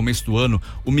agora, começo do ano,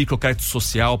 o microcrédito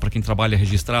social para quem trabalha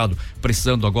registrado,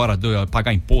 precisando agora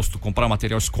pagar imposto, comprar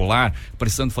material escolar,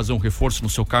 precisando fazer um reforço no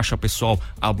seu caixa pessoal,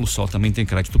 a BluSol também tem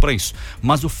crédito para isso.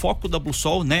 Mas o foco da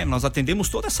BluSol, né, nós atendemos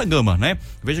toda essa gama, né?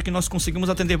 Veja que nós conseguimos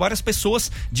atender várias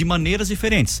pessoas de maneiras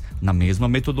diferentes, na mesma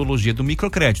metodologia do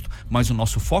microcrédito, mas o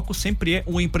nosso foco sempre é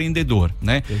o empreendedor,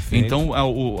 né? Perfeito. Então,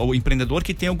 o empreendedor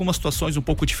que tem algumas situações um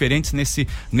pouco diferentes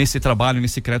nesse trabalho,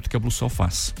 nesse crédito que a BluSol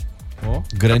faz.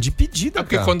 Grande pedida,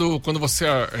 porque quando você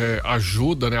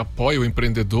ajuda, né, apoia o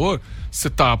empreendedor, você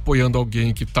está apoiando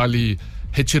alguém que está ali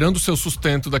retirando o seu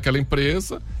sustento daquela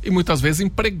empresa e muitas vezes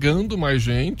empregando mais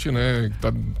gente, né? Tá,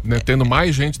 né, tendo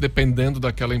mais gente dependendo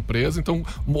daquela empresa. Então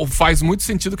faz muito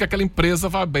sentido que aquela empresa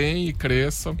vá bem e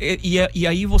cresça. E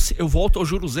aí eu volto ao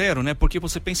juro zero, né? Porque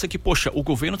você pensa que, poxa, o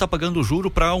governo está pagando o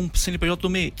juro para um CNPJ do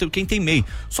MEI, quem tem MEI.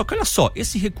 Só que olha só,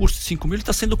 esse recurso de 5 mil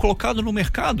está sendo colocado no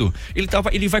mercado.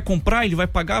 Ele vai comprar, ele vai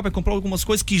pagar, vai comprar algumas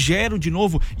coisas que geram de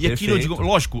novo. E aquilo, eu digo,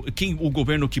 lógico, o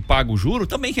governo que paga o juro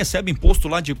também recebe imposto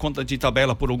lá de conta de tabela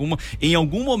em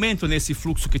algum momento nesse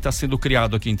fluxo que está sendo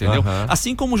criado aqui, entendeu?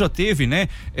 Assim como já teve, né,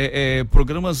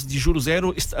 programas de juro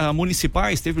zero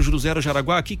municipais, teve o juro zero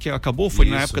Jaraguá aqui, que acabou, foi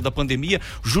na época da pandemia.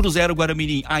 Juro zero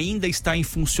Guaramirim ainda está em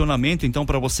funcionamento, então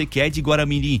para você que é de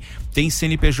Guaramirim, tem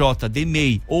CNPJ,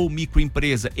 DMEI ou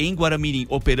microempresa em Guaramirim,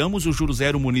 operamos o juro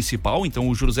zero municipal, então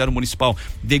o juro zero municipal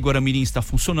de Guaramirim está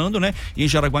funcionando, né? E em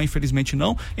Jaraguá, infelizmente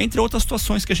não, entre outras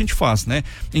situações que a gente faz, né?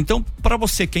 Então, para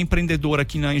você que é empreendedor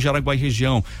aqui em Jaraguá e região,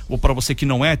 ou para você que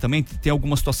não é também, tem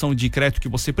alguma situação de crédito que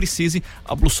você precise,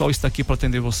 a BluSol está aqui para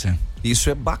atender você. Isso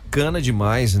é bacana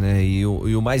demais, né? E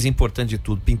o mais importante de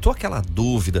tudo, pintou aquela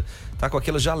dúvida, tá com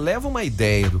aquela, já leva uma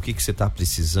ideia do que você tá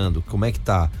precisando, como é que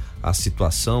tá a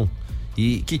situação,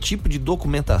 E que tipo de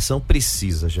documentação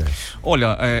precisa, Gerson?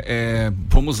 Olha,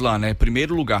 vamos lá, né?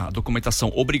 Primeiro lugar, a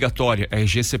documentação obrigatória é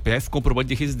GCPF, comprovante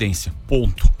de residência,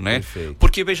 ponto, né? Perfeito.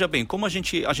 Porque veja bem, como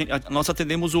nós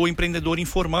atendemos o empreendedor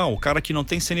informal, o cara que não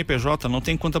tem CNPJ, não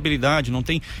tem contabilidade, não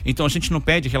tem, então a gente não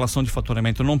pede relação de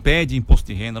faturamento, não pede imposto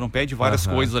de renda, não pede várias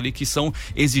coisas ali que são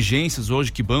exigências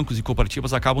hoje que bancos e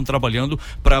cooperativas acabam trabalhando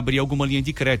para abrir alguma linha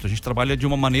de crédito. A gente trabalha de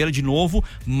uma maneira, de novo,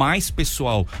 mais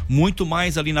pessoal, muito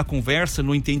mais ali na conversa,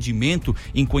 no entendimento,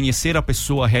 em conhecer a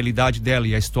pessoa, a realidade dela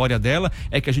e a história dela,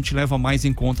 é que a gente leva mais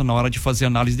em conta na hora de fazer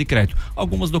análise de crédito.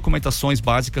 Algumas documentações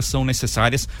básicas são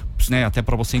necessárias, né, até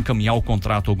para você encaminhar o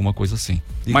contrato, alguma coisa assim.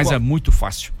 Mas é muito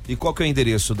fácil. E qual que é o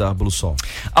endereço da BluSol?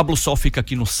 A BluSol fica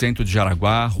aqui no centro de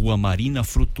Jaraguá, Rua Marina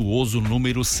Frutuoso,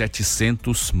 número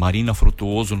 700, Marina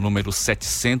Frutuoso, número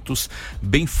 700,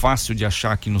 bem fácil de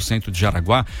achar aqui no centro de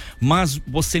Jaraguá, mas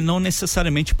você não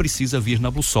necessariamente precisa vir na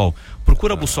BluSol.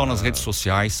 Procura a BluSol nas redes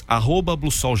sociais,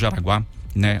 @BluSolJaraguá,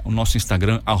 né? O nosso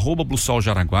Instagram,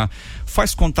 @BluSolJaraguá.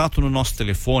 Faz contato no nosso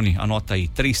telefone, anota aí,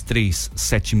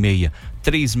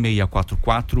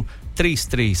 3376-3644,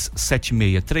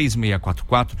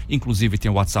 3376-3644, inclusive tem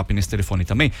o WhatsApp nesse telefone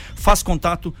também. Faz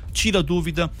contato, tira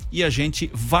dúvida e a gente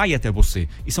vai até você.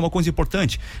 Isso é uma coisa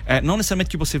importante, não necessariamente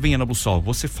que você venha na BluSol,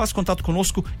 você faz contato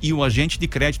conosco e o agente de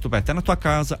crédito vai até na tua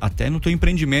casa, até no teu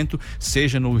empreendimento,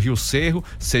 seja no Rio Cerro,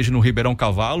 seja no Ribeirão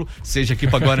Cavalo, seja aqui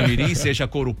para Guaramirim, seja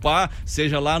Corupá,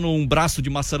 seja lá num braço de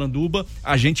Massaranduba,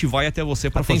 a gente vai até você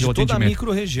para fazer o atendimento. Toda a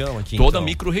micro-região aqui. Toda a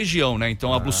micro-região, né?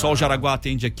 Então a BluSol Jaraguá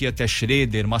atende aqui até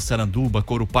Schroeder, Massaranduba,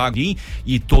 Corupá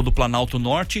e todo o Planalto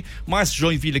Norte, mas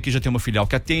Joinville aqui já tem uma filial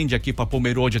que atende, aqui para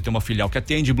Pomerode já tem uma filial que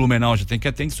atende, Blumenau já tem que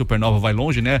atende, Supernova vai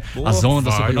longe, né? As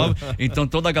ondas Supernova. Então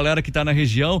toda a galera que tá na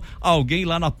região, alguém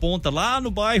lá na ponta, lá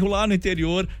no bairro, lá no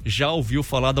interior, já ouviu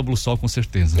falar da BluSol com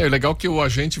certeza. É legal que o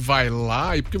agente vai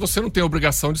lá e porque você não tem a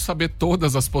obrigação de saber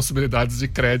todas as possibilidades de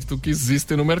crédito que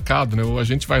existem no mercado, né? O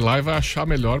agente vai lá e vai achar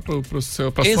melhor pra sua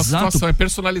situação, é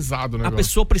personalizado, né? A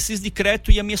pessoa precisa de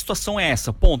crédito e a minha situação é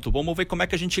essa, ponto. Vamos ver como é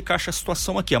que a gente encaixa a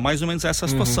situação aqui, é mais ou menos essa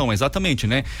situação, exatamente,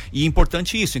 né? E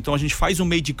importante isso, então a gente faz um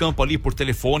meio de campo ali por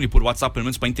telefone, por WhatsApp, pelo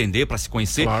menos para entender, para se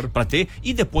conhecer, para ter,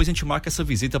 e depois a gente marca essa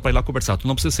visita para ir lá conversar. Tu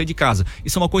não precisa sair de casa.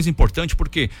 Isso é uma coisa importante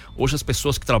porque hoje as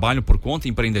pessoas que trabalham por conta,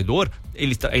 empreendedor,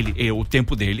 o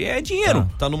tempo dele é dinheiro.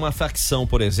 Tá numa facção,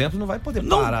 por exemplo, não vai poder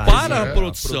parar. Não para a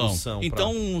produção.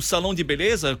 Então, um salão de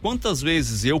beleza, quantas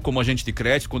vezes eu, como agente de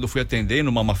crédito, quando eu fui atender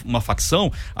numa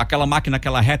facção, aquela máquina,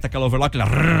 aquela reta, aquela overlock,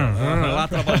 lá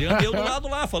trabalhando, e eu do lado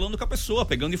lá, falando com a pessoa,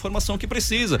 pegando informação que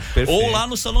precisa. Perfeito. Ou lá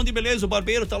no salão de beleza, o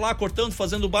barbeiro tá lá cortando,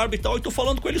 fazendo barba e tal, e tô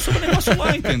falando com ele sobre o negócio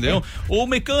lá, entendeu? Ou o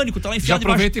mecânico tá lá enfiado já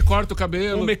aproveita e corta o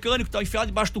cabelo. O mecânico tá enfiado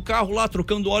debaixo do carro lá,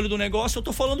 trocando óleo do negócio, eu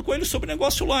tô falando com ele sobre o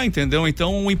negócio lá, entendeu?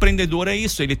 Então o empreendedor é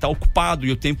isso, ele tá ocupado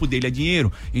e o tempo dele é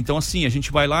dinheiro. Então assim, a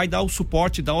gente vai lá e dá o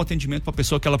suporte, dá o atendimento pra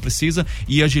pessoa que ela precisa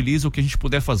e agiliza o que a gente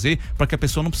puder fazer para que a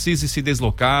pessoa não precise se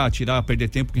deslocar, perder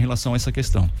tempo em relação a essa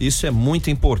questão. Isso é muito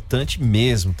importante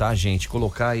mesmo, tá, gente?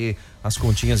 Colocar aí as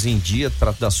continhas em dia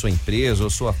da sua empresa ou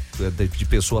de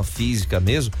pessoa física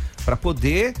mesmo, para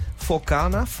poder focar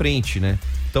na frente, né?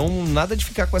 Então, nada de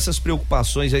ficar com essas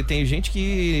preocupações aí. Tem gente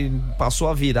que passou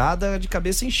a virada de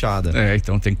cabeça inchada.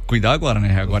 Então tem que cuidar agora,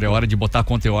 né? Agora é hora de botar a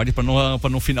conta em ordem pra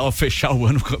no final fechar o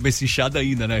ano com a cabeça inchada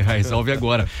ainda, né? Resolve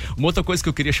agora. Uma outra coisa que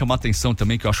eu queria chamar a atenção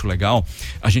também, que eu acho legal,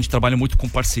 a gente trabalha muito com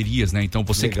parcerias, né? Então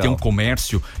você que tem um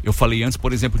comércio, eu falei antes,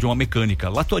 por exemplo, de uma mecânica,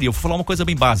 latoaria, eu vou falar uma coisa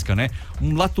bem básica, né?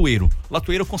 Um latoeiro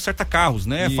conserta carros,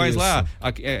 né? Isso. Faz lá,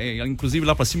 inclusive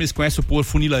lá pra cima eles conhecem por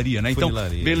funilaria, né? Então,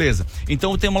 beleza.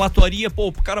 Então tem uma latoaria,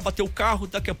 o cara bateu o carro,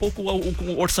 daqui a pouco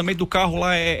o orçamento do carro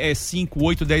lá é 5,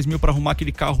 8, 10 mil para arrumar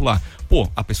aquele carro lá.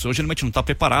 A pessoa geralmente não tá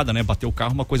preparada, né? Bater o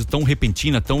carro é uma coisa tão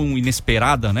repentina, tão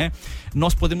inesperada, né?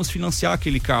 Nós podemos financiar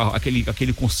aquele carro,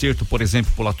 aquele conserto, por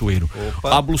exemplo, pro latoeiro.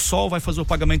 A BluSol vai fazer o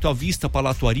pagamento à vista para a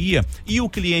latoaria e o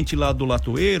cliente lá do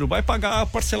latoeiro vai pagar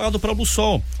parcelado para a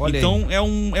BluSol. Então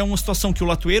é uma situação que o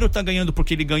latoeiro tá ganhando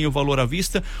porque ele ganha o valor à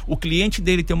vista, o cliente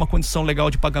dele tem uma condição legal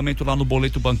de pagamento lá no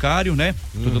boleto bancário, né?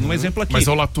 Tô dando um exemplo aqui. Mas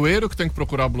é o latoeiro que tem que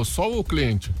procurar a BluSol ou o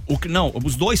cliente? Não,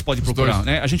 os dois podem procurar,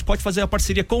 né? A gente pode fazer a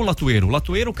parceria com o latoeiro. O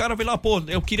latoeiro, o cara vem lá,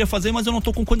 eu queria fazer, mas eu não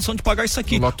tô com condição de pagar isso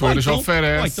aqui. O latoeiro já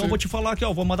oferece. Então eu vou te falar aqui,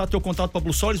 vou mandar teu contato pra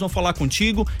BluSol, eles vão falar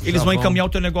contigo, eles vão encaminhar o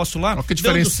teu negócio lá. Que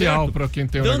diferencial pra quem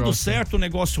tem o negócio. Dando certo o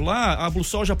negócio lá, a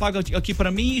BluSol já paga aqui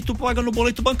pra mim e tu paga no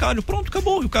boleto bancário. Pronto,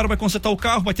 acabou. E o cara vai consertar o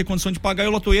carro, vai ter condição de pagar e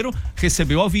o lotoeiro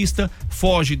recebeu à vista,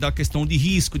 foge da questão de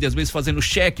risco, de às vezes fazendo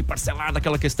cheque, parcelar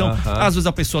daquela questão. Às vezes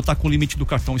a pessoa tá com o limite do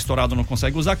cartão estourado, não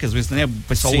consegue usar, que às vezes, né, o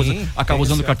pessoal acaba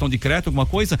usando cartão de crédito, alguma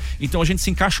coisa. Então a gente se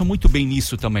encaixa muito bem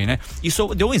nisso também, né?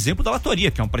 Isso deu um exemplo da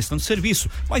latoria, que é um prestando de serviço,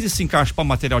 mas isso se encaixa para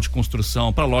material de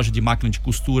construção, para loja de máquina de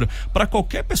costura, para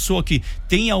qualquer pessoa que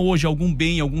tenha hoje algum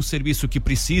bem, algum serviço que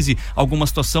precise, alguma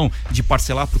situação de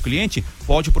parcelar para o cliente,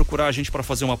 pode procurar a gente para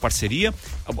fazer uma parceria.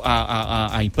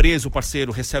 A empresa, o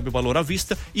parceiro recebe o valor à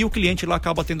vista e o cliente lá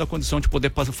acaba tendo a condição de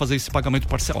poder fazer esse pagamento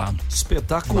parcelado.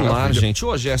 Espetacular, gente.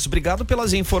 Ô, Gerson, obrigado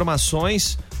pelas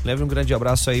informações. Leve um grande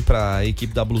abraço aí para a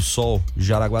equipe da BluSol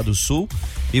Jaraguá do Sul.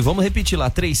 E vamos repetir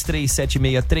lá,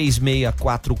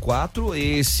 33763644.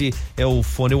 Esse é o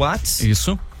fone WhatsApp.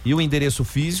 Isso. E o endereço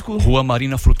físico? Rua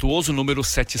Marina Frutuoso, número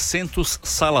 700,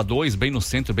 sala 2, bem no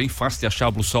centro, bem fácil de achar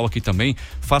a BluSol aqui também.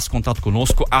 Faça contato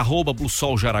conosco,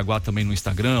 @BluSol Jaraguá também no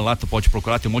Instagram, lá tu pode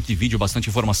procurar, tem um monte de vídeo, bastante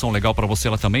informação legal para você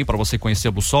lá também, para você conhecer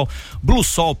a BluSol.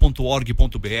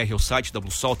 BluSol.org.br é o site da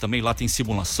BluSol também, lá tem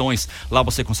simulações, lá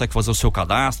você consegue fazer o seu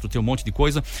cadastro, tem um monte de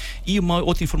coisa. E uma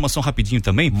outra informação rapidinho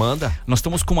também. Manda. Nós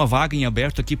estamos com uma vaga em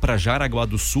aberto aqui para Jaraguá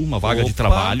do Sul, uma vaga de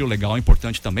trabalho legal,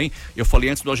 importante também. Eu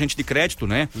falei antes do agente de crédito,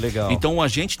 né? Legal. Então o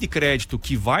agente de crédito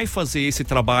que vai fazer esse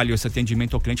trabalho, esse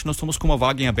atendimento ao cliente, nós estamos com uma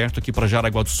vaga em aberto aqui para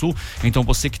Jaraguá do Sul. Então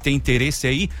você que tem interesse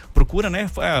aí, procura,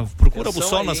 né? Procura o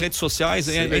BluSol nas redes sociais,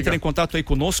 entra em contato aí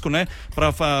conosco, né?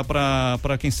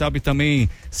 Para quem sabe também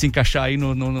se encaixar aí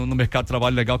no mercado de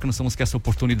trabalho legal, que nós estamos com essa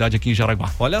oportunidade aqui em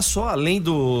Jaraguá. Olha só, além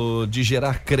de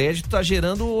gerar crédito, tá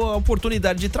gerando a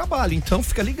oportunidade de trabalho, então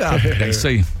fica ligado. É isso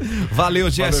aí. Valeu,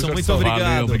 Gerson, muito obrigado.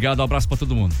 Valeu, obrigado, um abraço para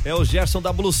todo mundo. É o Gerson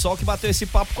da BluSol que bateu esse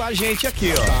papo com a gente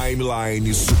aqui, ó.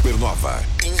 Timeline Supernova.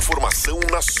 Informação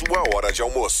na sua hora de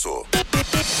almoço.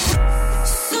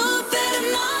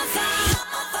 Supernova.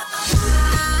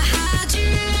 A rádio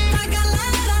pra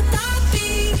galera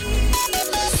top.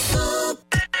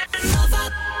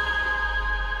 Supernova.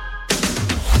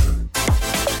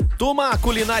 Turma, a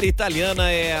culinária italiana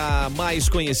é a mais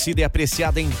conhecida e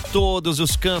apreciada em todos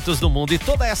os cantos do mundo. E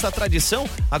toda essa tradição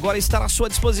agora está à sua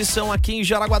disposição aqui em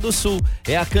Jaraguá do Sul.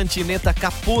 É a Cantineta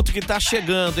Caputo que tá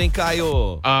chegando, hein,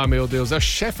 Caio? Ah, meu Deus, é o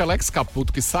chefe Alex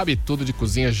Caputo, que sabe tudo de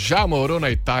cozinha, já morou na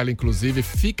Itália, inclusive.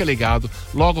 Fica ligado,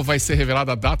 logo vai ser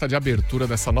revelada a data de abertura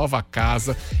dessa nova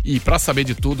casa. E pra saber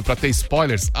de tudo, pra ter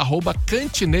spoilers,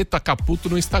 @Cantineta Caputo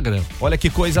no Instagram. Olha que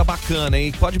coisa bacana,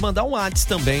 hein? Pode mandar um WhatsApp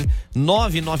também,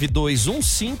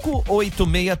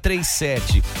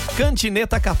 992158637.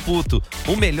 Cantineta Caputo,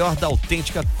 o melhor da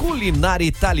autêntica culinária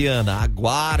italiana.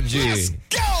 Aguarde! Let's go,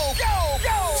 go,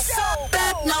 go,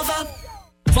 Supernova.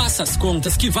 Faça as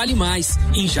contas que vale mais.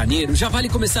 Em janeiro já vale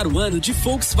começar o ano de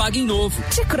Volkswagen novo.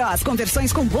 T-Cross,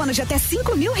 conversões com bônus de até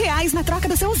R$5.000 na troca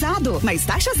do seu usado. Mais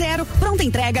taxa zero, pronta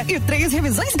entrega e 3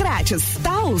 revisões grátis.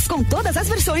 Taos, com todas as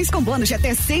versões com bônus de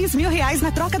até R$6.000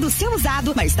 na troca do seu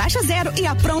usado. Mais taxa zero e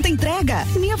a pronta entrega.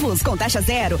 Nivus, com taxa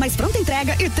zero, mais pronta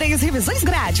entrega e 3 revisões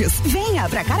grátis. Venha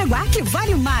pra Caraguá que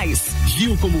vale mais.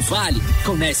 Viu como vale?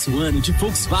 Comece o ano de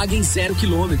Volkswagen 0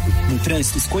 km. No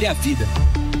trânsito, escolha a vida.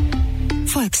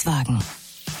 Volkswagen.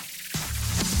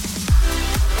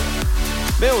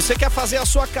 Meu, você quer fazer a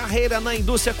sua carreira na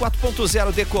indústria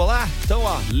 4.0 decolar? Então,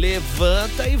 ó,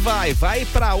 levanta e vai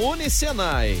pra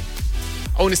Unisenai.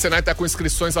 A Unisenai está com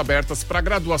inscrições abertas para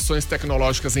graduações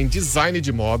tecnológicas em design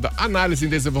de moda, análise e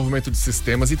desenvolvimento de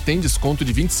sistemas e tem desconto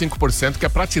de 25%, que é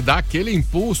para te dar aquele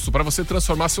impulso para você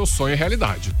transformar seu sonho em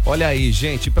realidade. Olha aí,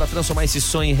 gente, para transformar esse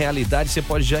sonho em realidade, você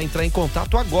pode já entrar em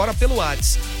contato agora pelo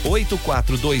WhatsApp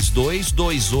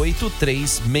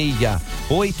 84222836.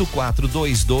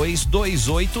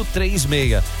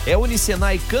 84222836. É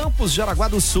Unisenai Campus Jaraguá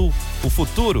do Sul. O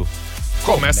futuro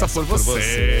começa por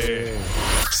você.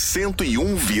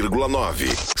 101,9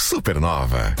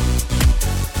 Supernova.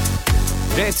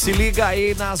 Gente, se liga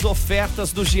aí nas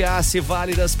ofertas do Giasse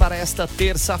válidas para esta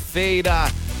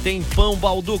terça-feira. Tem pão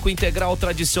balduco integral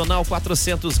tradicional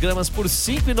 400 gramas por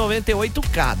R$5,98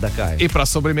 cada, Caio. E pra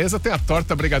sobremesa tem a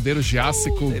torta brigadeiro Giasse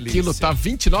com delícia. Quilo tá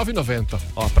R$29,90.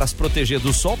 Ó, pra se proteger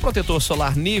do sol, protetor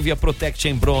solar Nivea Protect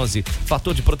em bronze,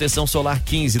 fator de proteção solar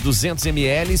 15, 200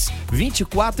 ml,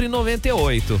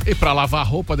 R$24,98. E pra lavar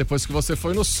roupa depois que você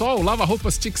foi no sol, lava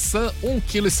roupas Tixan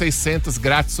 1,6 kg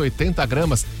grátis 80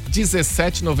 gramas,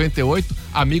 R$17,98.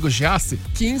 Amigo Giasse,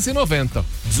 R$15,90.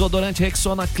 Desodorante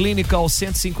Rexona Clinical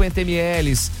 150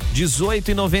 ml,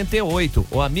 R$18,98.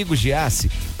 O amigo Giasse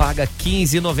paga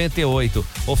R$15,98.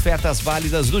 Ofertas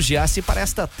válidas do Giasse para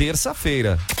esta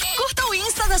terça-feira. Curta o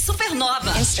Insta da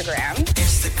Supernova. Instagram.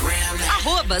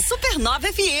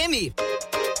 @SupernovaFM.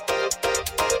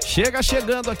 Chega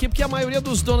chegando aqui, porque a maioria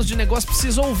dos donos de negócio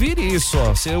precisa ouvir isso,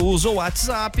 ó. Você usa o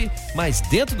WhatsApp, mas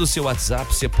dentro do seu WhatsApp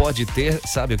você pode ter,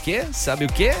 sabe o quê? Sabe o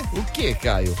quê? O quê,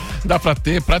 Caio? Dá pra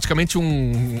ter praticamente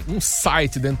um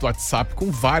site dentro do WhatsApp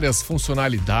com várias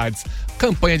funcionalidades,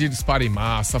 campanha de disparo em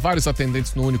massa, vários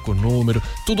atendentes no único número,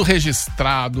 tudo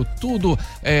registrado, tudo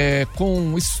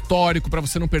com histórico pra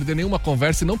você não perder nenhuma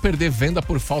conversa e não perder venda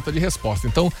por falta de resposta.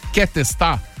 Então, quer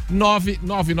testar?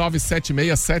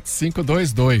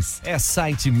 999767522. É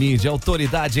Site Mídia,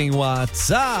 autoridade em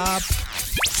WhatsApp.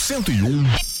 101,9.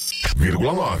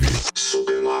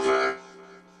 Supernova.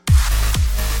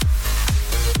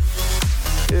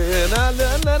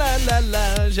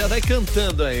 Já vai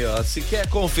cantando aí, ó. Se quer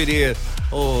conferir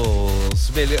os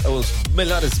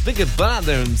melhores Big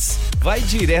Brothers, vai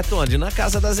direto onde? Na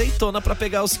Casa da Azeitona pra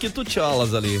pegar os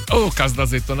quitucholas ali. O Casa da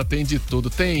Azeitona tem de tudo.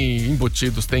 Tem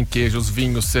embutidos, tem queijos,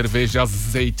 vinhos, cerveja,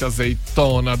 azeite,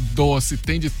 azeitona, doce.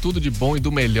 Tem de tudo de bom e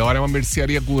do melhor. É uma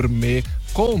mercearia gourmet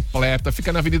completa.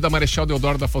 Fica na Avenida Marechal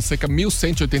Deodoro da Fonseca,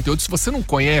 1188. Se você não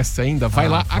conhece ainda, vai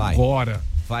lá agora.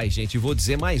 Vai, gente, vou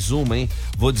dizer mais uma, hein?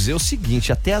 Vou dizer o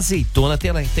seguinte, até azeitona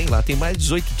tem mais de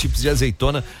 18 tipos de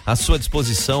azeitona à sua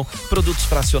disposição, produtos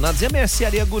fracionados, é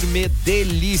mercearia gourmet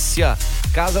delícia.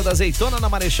 Casa da Azeitona na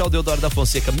Marechal Deodoro da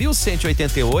Fonseca,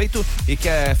 1188, e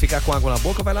quer ficar com água na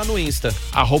boca, vai lá no Insta.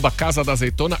 @Casa da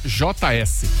Azeitona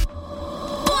JS.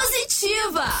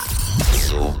 Positiva.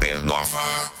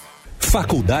 Supernova.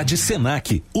 Faculdade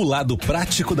Senac, o lado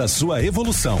prático da sua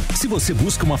evolução. Se você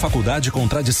busca uma faculdade com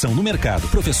tradição no mercado,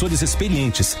 professores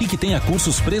experientes e que tenha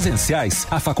cursos presenciais,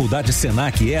 a Faculdade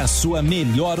Senac é a sua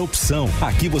melhor opção.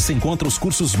 Aqui você encontra os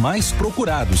cursos mais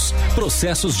procurados: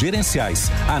 processos gerenciais,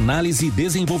 análise e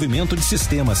desenvolvimento de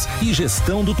sistemas e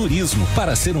gestão do turismo.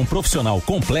 Para ser um profissional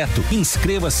completo,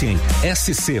 inscreva-se em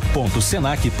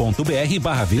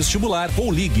sc.senac.br/vestibular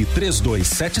ou ligue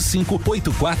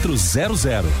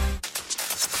 3275-8400.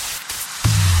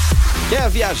 Quer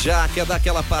viajar, quer dar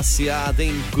aquela passeada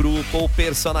em grupo ou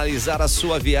personalizar a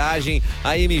sua viagem?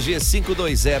 A MG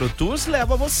 520 Tours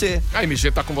leva você. A MG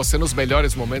tá com você nos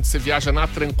melhores momentos, você viaja na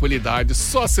tranquilidade,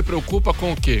 só se preocupa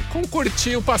com o quê? Com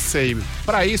curtir o passeio.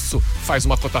 Para isso, faz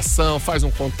uma cotação, faz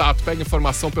um contato, pega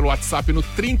informação pelo WhatsApp no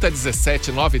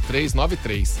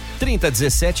 3017-9393.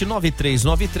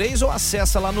 3017-9393 ou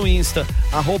acessa lá no Insta,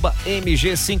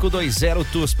 @MG 520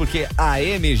 Tours, porque a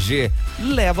MG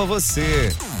leva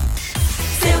você.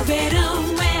 Seu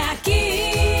verão é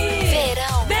aqui.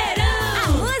 Verão. Verão. A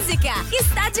música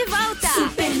está de volta.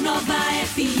 Supernova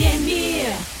FM.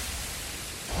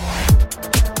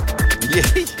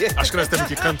 Acho que nós temos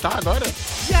que cantar agora.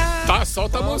 Tá,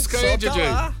 solta a música aí, DJ.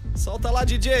 Solta lá,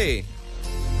 DJ.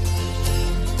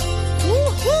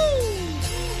 Uhul.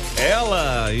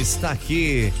 Ela está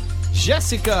aqui.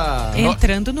 Jéssica!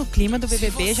 Entrando no clima do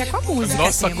BBB já com a música.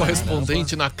 Nossa assim,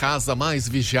 correspondente na casa mais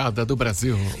vigiada do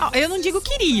Brasil. Eu não digo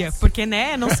queria, porque,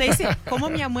 né, não sei se... Como a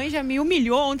minha mãe já me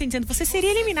humilhou ontem, dizendo que você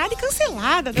seria eliminada e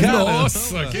cancelada.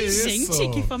 Nossa, que isso? Gente,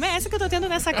 que fama é essa que eu tô tendo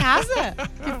nessa casa?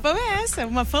 Que fama é essa?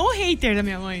 Uma fã ou hater da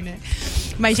minha mãe, né?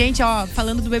 Mas, gente, ó,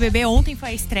 falando do BBB, ontem foi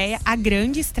a estreia, a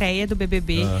grande estreia do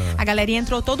BBB. A galerinha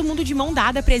entrou todo mundo de mão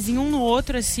dada, presinho um no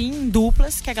outro, assim, em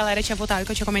duplas, que a galera tinha votado,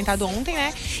 que eu tinha comentado ontem,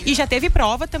 né? E já teve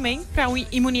prova também pra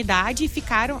imunidade e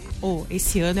ficaram...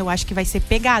 esse ano eu acho que vai ser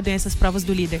pegado em essas provas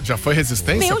do líder. Já foi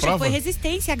resistência a prova? Já foi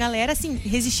resistência. A galera, assim,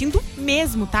 resistindo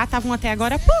mesmo, tá? Estavam até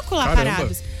agora há pouco lá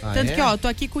parados. Tanto que, ó, tô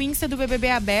aqui com o Insta do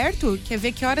BBB aberto, quer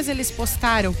ver que horas eles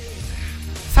postaram?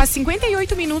 Faz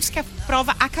 58 minutos que a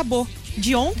prova acabou.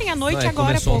 De ontem à noite,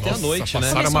 agora há pouco. Ontem à noite, né?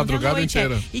 Passaram a madrugada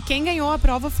inteira. E quem ganhou a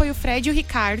prova foi o Fred e o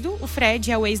Ricardo. O Fred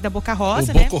é o ex da Boca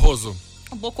Rosa, né? O Boco Roso.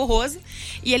 O Boco Rosa.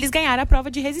 E eles ganharam a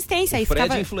prova de resistência. O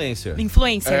Fred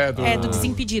influencer. Do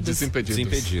Desimpedidos.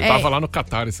 Desimpedidos. Tava lá no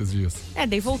Catar esses dias.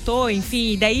 Daí voltou,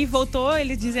 enfim. Daí voltou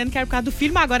ele dizendo que era por causa do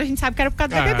filho, mas agora a gente sabe que era por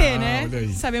causa do BBB, né?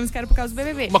 Sabemos que era por causa do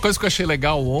BBB. Uma coisa que eu achei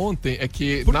legal ontem é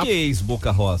que... Por que ex-Boca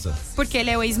Rosa? Porque ele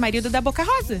é o ex-marido da Boca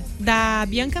Rosa, da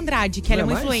Bianca Andrade, que ela é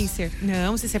uma influencer.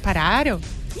 Não, se separaram.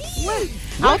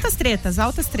 Altas tretas.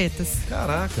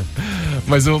 Caraca.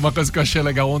 Mas uma coisa que eu achei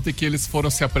legal ontem é que eles foram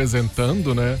se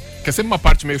apresentando, né? Que é sempre uma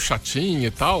parte meio chatinha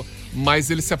e tal, mas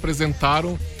eles se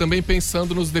apresentaram também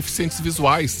pensando nos deficientes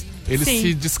visuais. Eles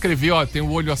se descreviam, ó, tem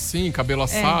o olho assim, cabelo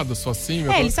assado, sou assim.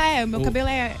 Meu cabelo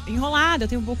é enrolado, eu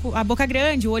tenho a boca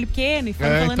grande, o olho pequeno, e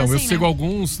falando então, assim, eu sigo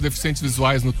alguns deficientes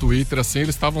visuais no Twitter, assim,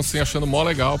 eles estavam assim, achando mó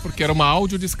legal, porque era uma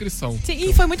audiodescrição. Sim,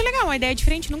 e foi muito legal, uma ideia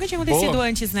diferente, nunca tinha acontecido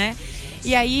antes, né?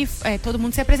 E aí, todo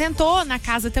mundo se apresentou na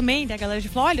casa também, daí a galera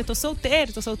falou, olha, eu tô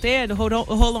solteiro,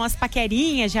 rolou umas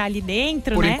paquerinhas já ali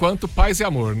dentro, Por né? enquanto, paz e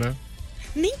amor, né?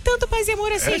 Nem tanto paz e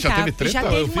amor assim, já tá? teve treta? Já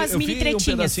teve umas mini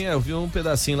tretinhas. Eu vi um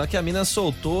pedacinho lá que a mina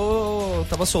soltou,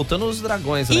 tava soltando os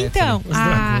dragões, né? Então,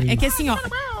 é que assim, ó,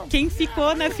 quem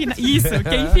ficou na final,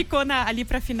 quem ficou ali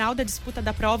pra final da disputa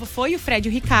da prova foi o Fred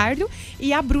e o Ricardo,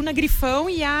 e a Bruna Grifão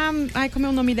e como é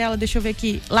o nome dela? Deixa eu ver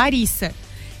aqui, Larissa.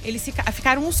 Eles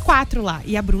ficaram uns 4 lá.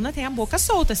 E a Bruna tem a boca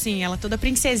solta, assim. Ela toda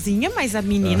princesinha, mas a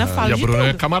menina fala de tudo. E a Bruna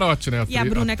é camarote, né? E a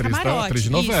Bruna é camarote. Atriz de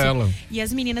novela. Isso. E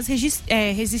as meninas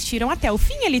resistiram até o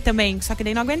fim ali também. Só que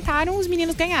daí não aguentaram, os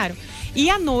meninos ganharam. E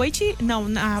à noite,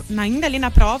 ainda ali na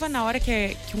prova, na hora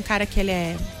que um cara que ele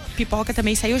é pipoca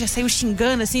também já saiu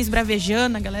xingando, assim,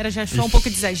 esbravejando. A galera já achou um pouco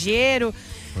de exagero.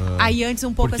 Aí antes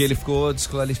um pouco porque assim, ele ficou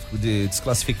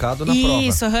desclassificado na prova.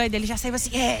 Isso, ele já saiu assim,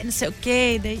 não sei o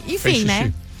quê. Enfim,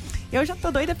 né? Eu já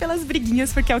tô doida pelas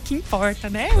briguinhas, porque é o que importa,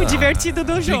 né? O divertido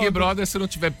do jogo. Big Brother, se não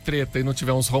tiver treta e não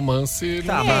tiver uns romances,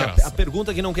 não tem graça. A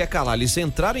pergunta que não quer calar, eles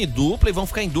entraram em dupla e vão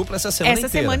ficar em dupla essa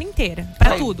semana inteira.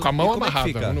 Pra tudo. Com a mão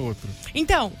amarrada um no outro.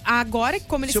 Então, agora,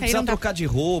 como eles saíram... Se eu precisar trocar de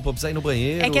roupa, precisar ir no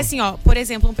banheiro... É que assim, ó, por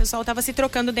exemplo, um pessoal tava se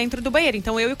trocando dentro do banheiro.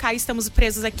 Então, eu e o Caio estamos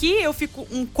presos aqui, eu fico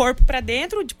um corpo pra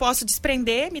dentro, posso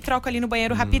desprender, me troco ali no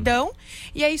banheiro rapidão.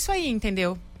 E é isso aí,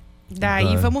 entendeu?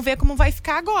 Daí, vamos ver como vai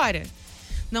ficar agora.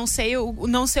 Não sei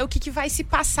o que vai se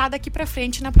passar daqui pra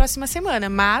frente na próxima semana.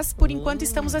 Mas, por enquanto,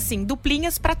 estamos assim,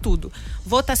 duplinhas pra tudo.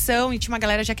 Votação, e tinha uma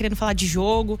galera já querendo falar de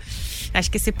jogo. Acho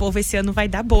que esse povo esse ano vai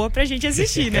dar boa pra gente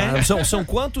assistir, né? São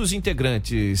quantos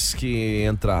integrantes que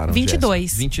entraram?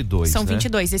 22. 22, São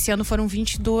 22. Esse ano foram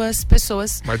 22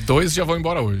 pessoas. Mas 2 já vão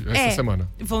embora hoje, essa semana.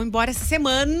 Vão embora essa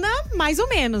semana, mais ou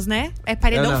menos, né? É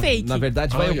paredão fake. Na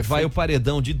verdade, vai o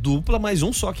paredão de dupla, mas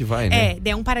um só que vai, né?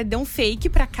 É um paredão fake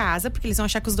pra casa, porque eles vão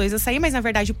achar que os dois vão sair, mas na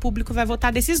verdade o público vai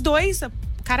votar desses dois.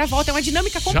 O cara volta, é uma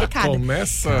dinâmica complicada. Já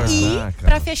começa. E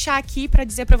pra fechar aqui, pra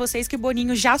dizer pra vocês que o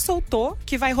Boninho já soltou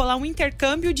que vai rolar um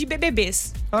intercâmbio de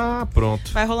BBBs.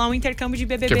 Pronto. Vai rolar um intercâmbio de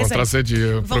BBBs. Que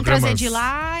vão trazer de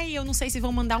lá, e eu não sei se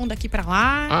vão mandar um daqui pra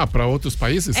lá. Pra outros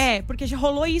países? Porque já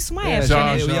rolou isso uma época, já,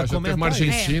 né? Já teve uma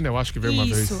Argentina, eu acho que veio uma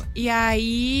vez. Isso. E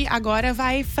aí, agora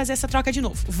vai fazer essa troca de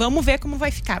novo. Vamos ver como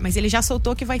vai ficar. Mas ele já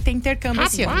soltou que vai ter intercâmbio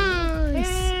esse ano.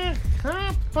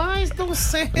 Rapaz do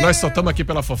céu. Nós só estamos aqui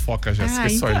pela fofoca, Jéssica.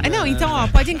 Então,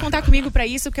 podem contar comigo pra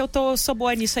isso, que eu sou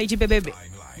boa nisso aí de BBB.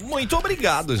 Muito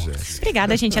obrigado, Jéssica.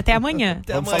 Obrigada, gente. Até amanhã.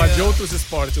 Vamos falar de outros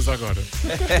esportes agora.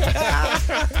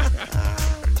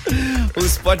 O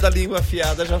esporte da língua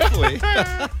afiada já foi.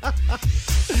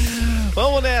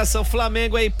 Vamos nessa, o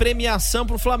Flamengo aí, premiação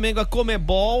pro Flamengo, a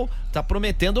Comebol tá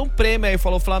prometendo um prêmio aí,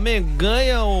 falou: Flamengo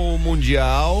ganha o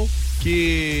Mundial,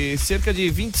 que cerca de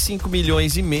 25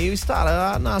 milhões e meio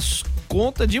estará nas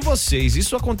contas de vocês.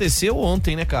 Isso aconteceu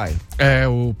ontem, né, Caio?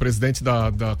 O presidente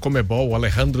da Comebol, o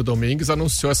Alejandro Domingues,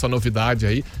 anunciou essa novidade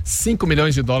aí, 5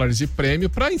 milhões de dólares de prêmio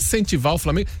para incentivar o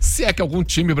Flamengo, se é que algum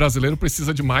time brasileiro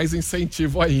precisa de mais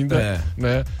incentivo ainda,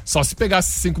 né? Só se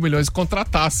pegasse 5 milhões e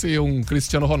contratasse um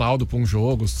Cristiano Ronaldo para um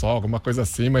jogo só, alguma coisa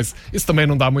assim, mas isso também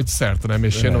não dá muito certo, né?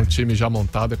 Mexer num time já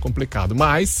montado é complicado,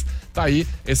 mas tá aí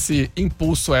esse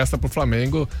impulso extra pro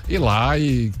Flamengo ir lá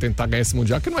e tentar ganhar esse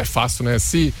Mundial, que não é fácil, né?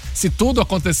 Se tudo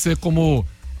acontecer como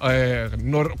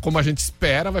a gente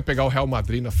espera, vai pegar o Real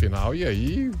Madrid na final e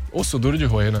aí, osso duro de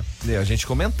roer, né? A gente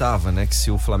comentava, né, que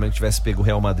se o Flamengo tivesse pego o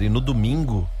Real Madrid no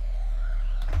domingo,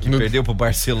 que perdeu pro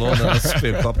Barcelona na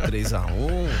Supercopa 3-1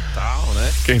 e tal,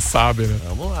 né? Quem sabe, né?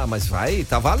 Vamos lá, mas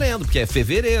tá valendo, porque é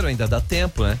fevereiro, ainda dá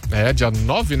tempo, né? Dia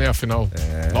 9, né, a final.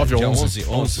 9 ou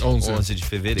 11 de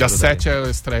fevereiro. Dia 7 é a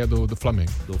estreia do Flamengo.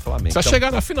 Precisa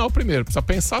chegar na final primeiro, precisa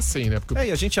pensar assim, né? Porque...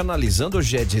 E a gente analisando,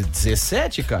 hoje é dia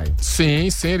 17, Caio? Sim,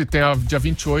 ele tem dia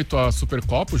 28 a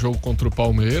Supercopa, o jogo contra o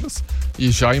Palmeiras, e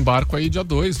já embarco aí dia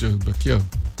 2, daqui a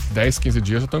 10, 15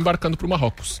 dias, já estão embarcando pro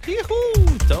Marrocos.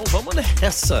 Então vamos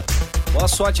nessa. Boa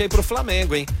sorte aí pro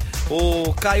Flamengo, hein?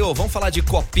 Ô, Caio, vamos falar de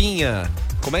Copinha.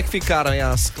 Como é que ficaram aí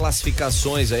as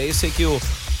classificações aí? Eu sei que o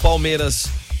Palmeiras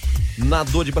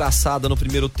nadou de braçada no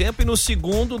primeiro tempo e no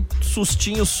segundo,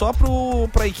 sustinho só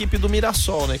pra equipe do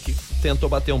Mirassol, né? Que tentou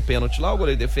bater um pênalti lá, o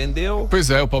goleiro defendeu. Pois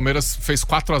é, o Palmeiras fez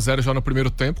 4-0 já no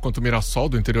primeiro tempo contra o Mirassol,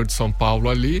 do interior de São Paulo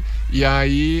ali. E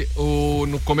aí,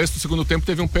 no começo do segundo tempo,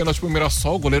 teve um pênalti pro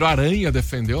Mirassol, o goleiro Aranha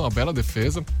defendeu, uma bela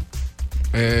defesa.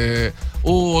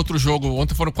 O outro jogo,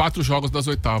 ontem foram 4 jogos das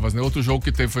oitavas, né? Outro jogo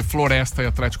que teve foi Floresta e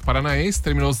Atlético Paranaense,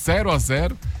 terminou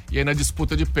 0-0, e aí na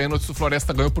disputa de pênaltis o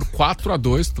Floresta ganhou por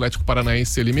 4-2, o Atlético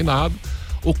Paranaense eliminado.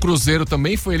 O Cruzeiro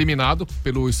também foi eliminado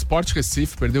pelo Sport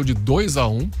Recife, perdeu de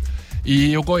 2-1.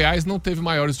 E o Goiás não teve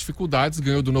maiores dificuldades,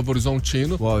 ganhou do Novo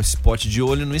Horizontino. O Sport de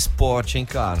olho no Sport, hein,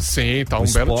 cara? Sim, tá um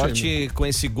belo time. O Sport, com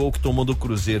esse gol que tomou do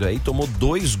Cruzeiro aí, tomou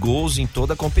 2 gols em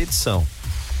toda a competição.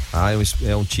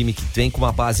 É um time que tem com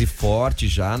uma base forte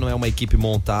já, não é uma equipe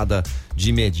montada de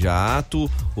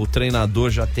imediato. O treinador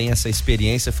já tem essa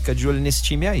experiência, fica de olho nesse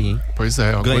time aí, hein? Pois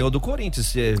é. Ganhou do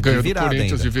Corinthians de virada. Ganhou do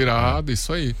Corinthians ainda. de virada,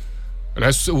 isso aí.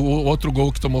 Aliás, o outro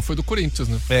gol que tomou foi do Corinthians,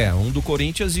 né? Um do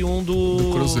Corinthians e um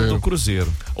do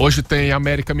Cruzeiro. Hoje tem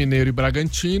América Mineiro e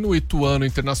Bragantino, Ituano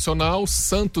Internacional,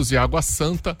 Santos e Água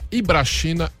Santa,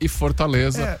 Ibrachina e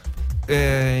Fortaleza.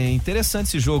 É interessante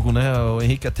esse jogo, né? O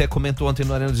Henrique até comentou ontem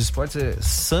no Arena dos Esportes,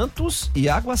 Santos e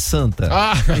Água Santa.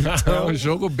 Então, é um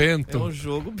jogo bento. É um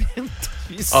jogo bento.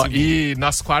 E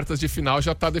nas quartas de final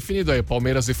já tá definido aí,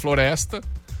 Palmeiras e Floresta.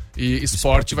 E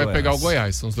Sport vai pegar o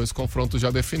Goiás. São os dois confrontos já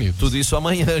definidos. Tudo isso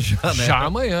amanhã já, né? Já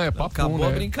amanhã, é papo, acabou né? a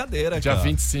brincadeira, Dia cara.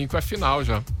 25 é final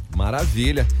já.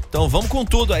 Maravilha. Então vamos com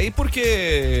tudo aí,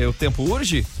 porque o tempo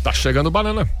urge. Tá chegando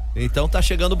banana. Então tá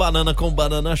chegando Banana com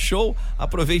Banana Show.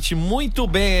 Aproveite muito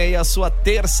bem aí a sua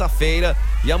terça-feira.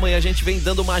 E amanhã a gente vem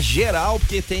dando uma geral,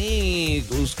 porque tem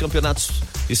os campeonatos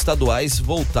estaduais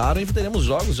voltaram e teremos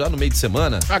jogos já no meio de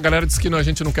semana. A galera disse que a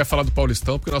gente não quer falar do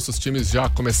Paulistão, porque nossos times já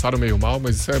começaram meio mal,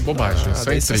 mas isso é bobagem. Isso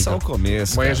é intriga. Isso é só o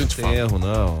começo. Amanhã cara, a gente não tem erro,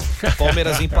 não.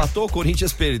 Palmeiras empatou,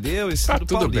 Corinthians perdeu, isso tá é do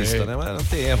tudo Paulista, bem. né? Mas não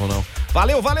tem erro, não.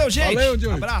 Valeu, gente. Valeu,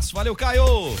 Diogo. Abraço, valeu, Caio.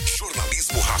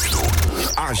 Jornalismo rápido,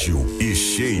 ágil e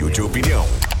cheio de opinião.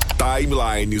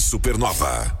 Timeline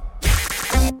Supernova.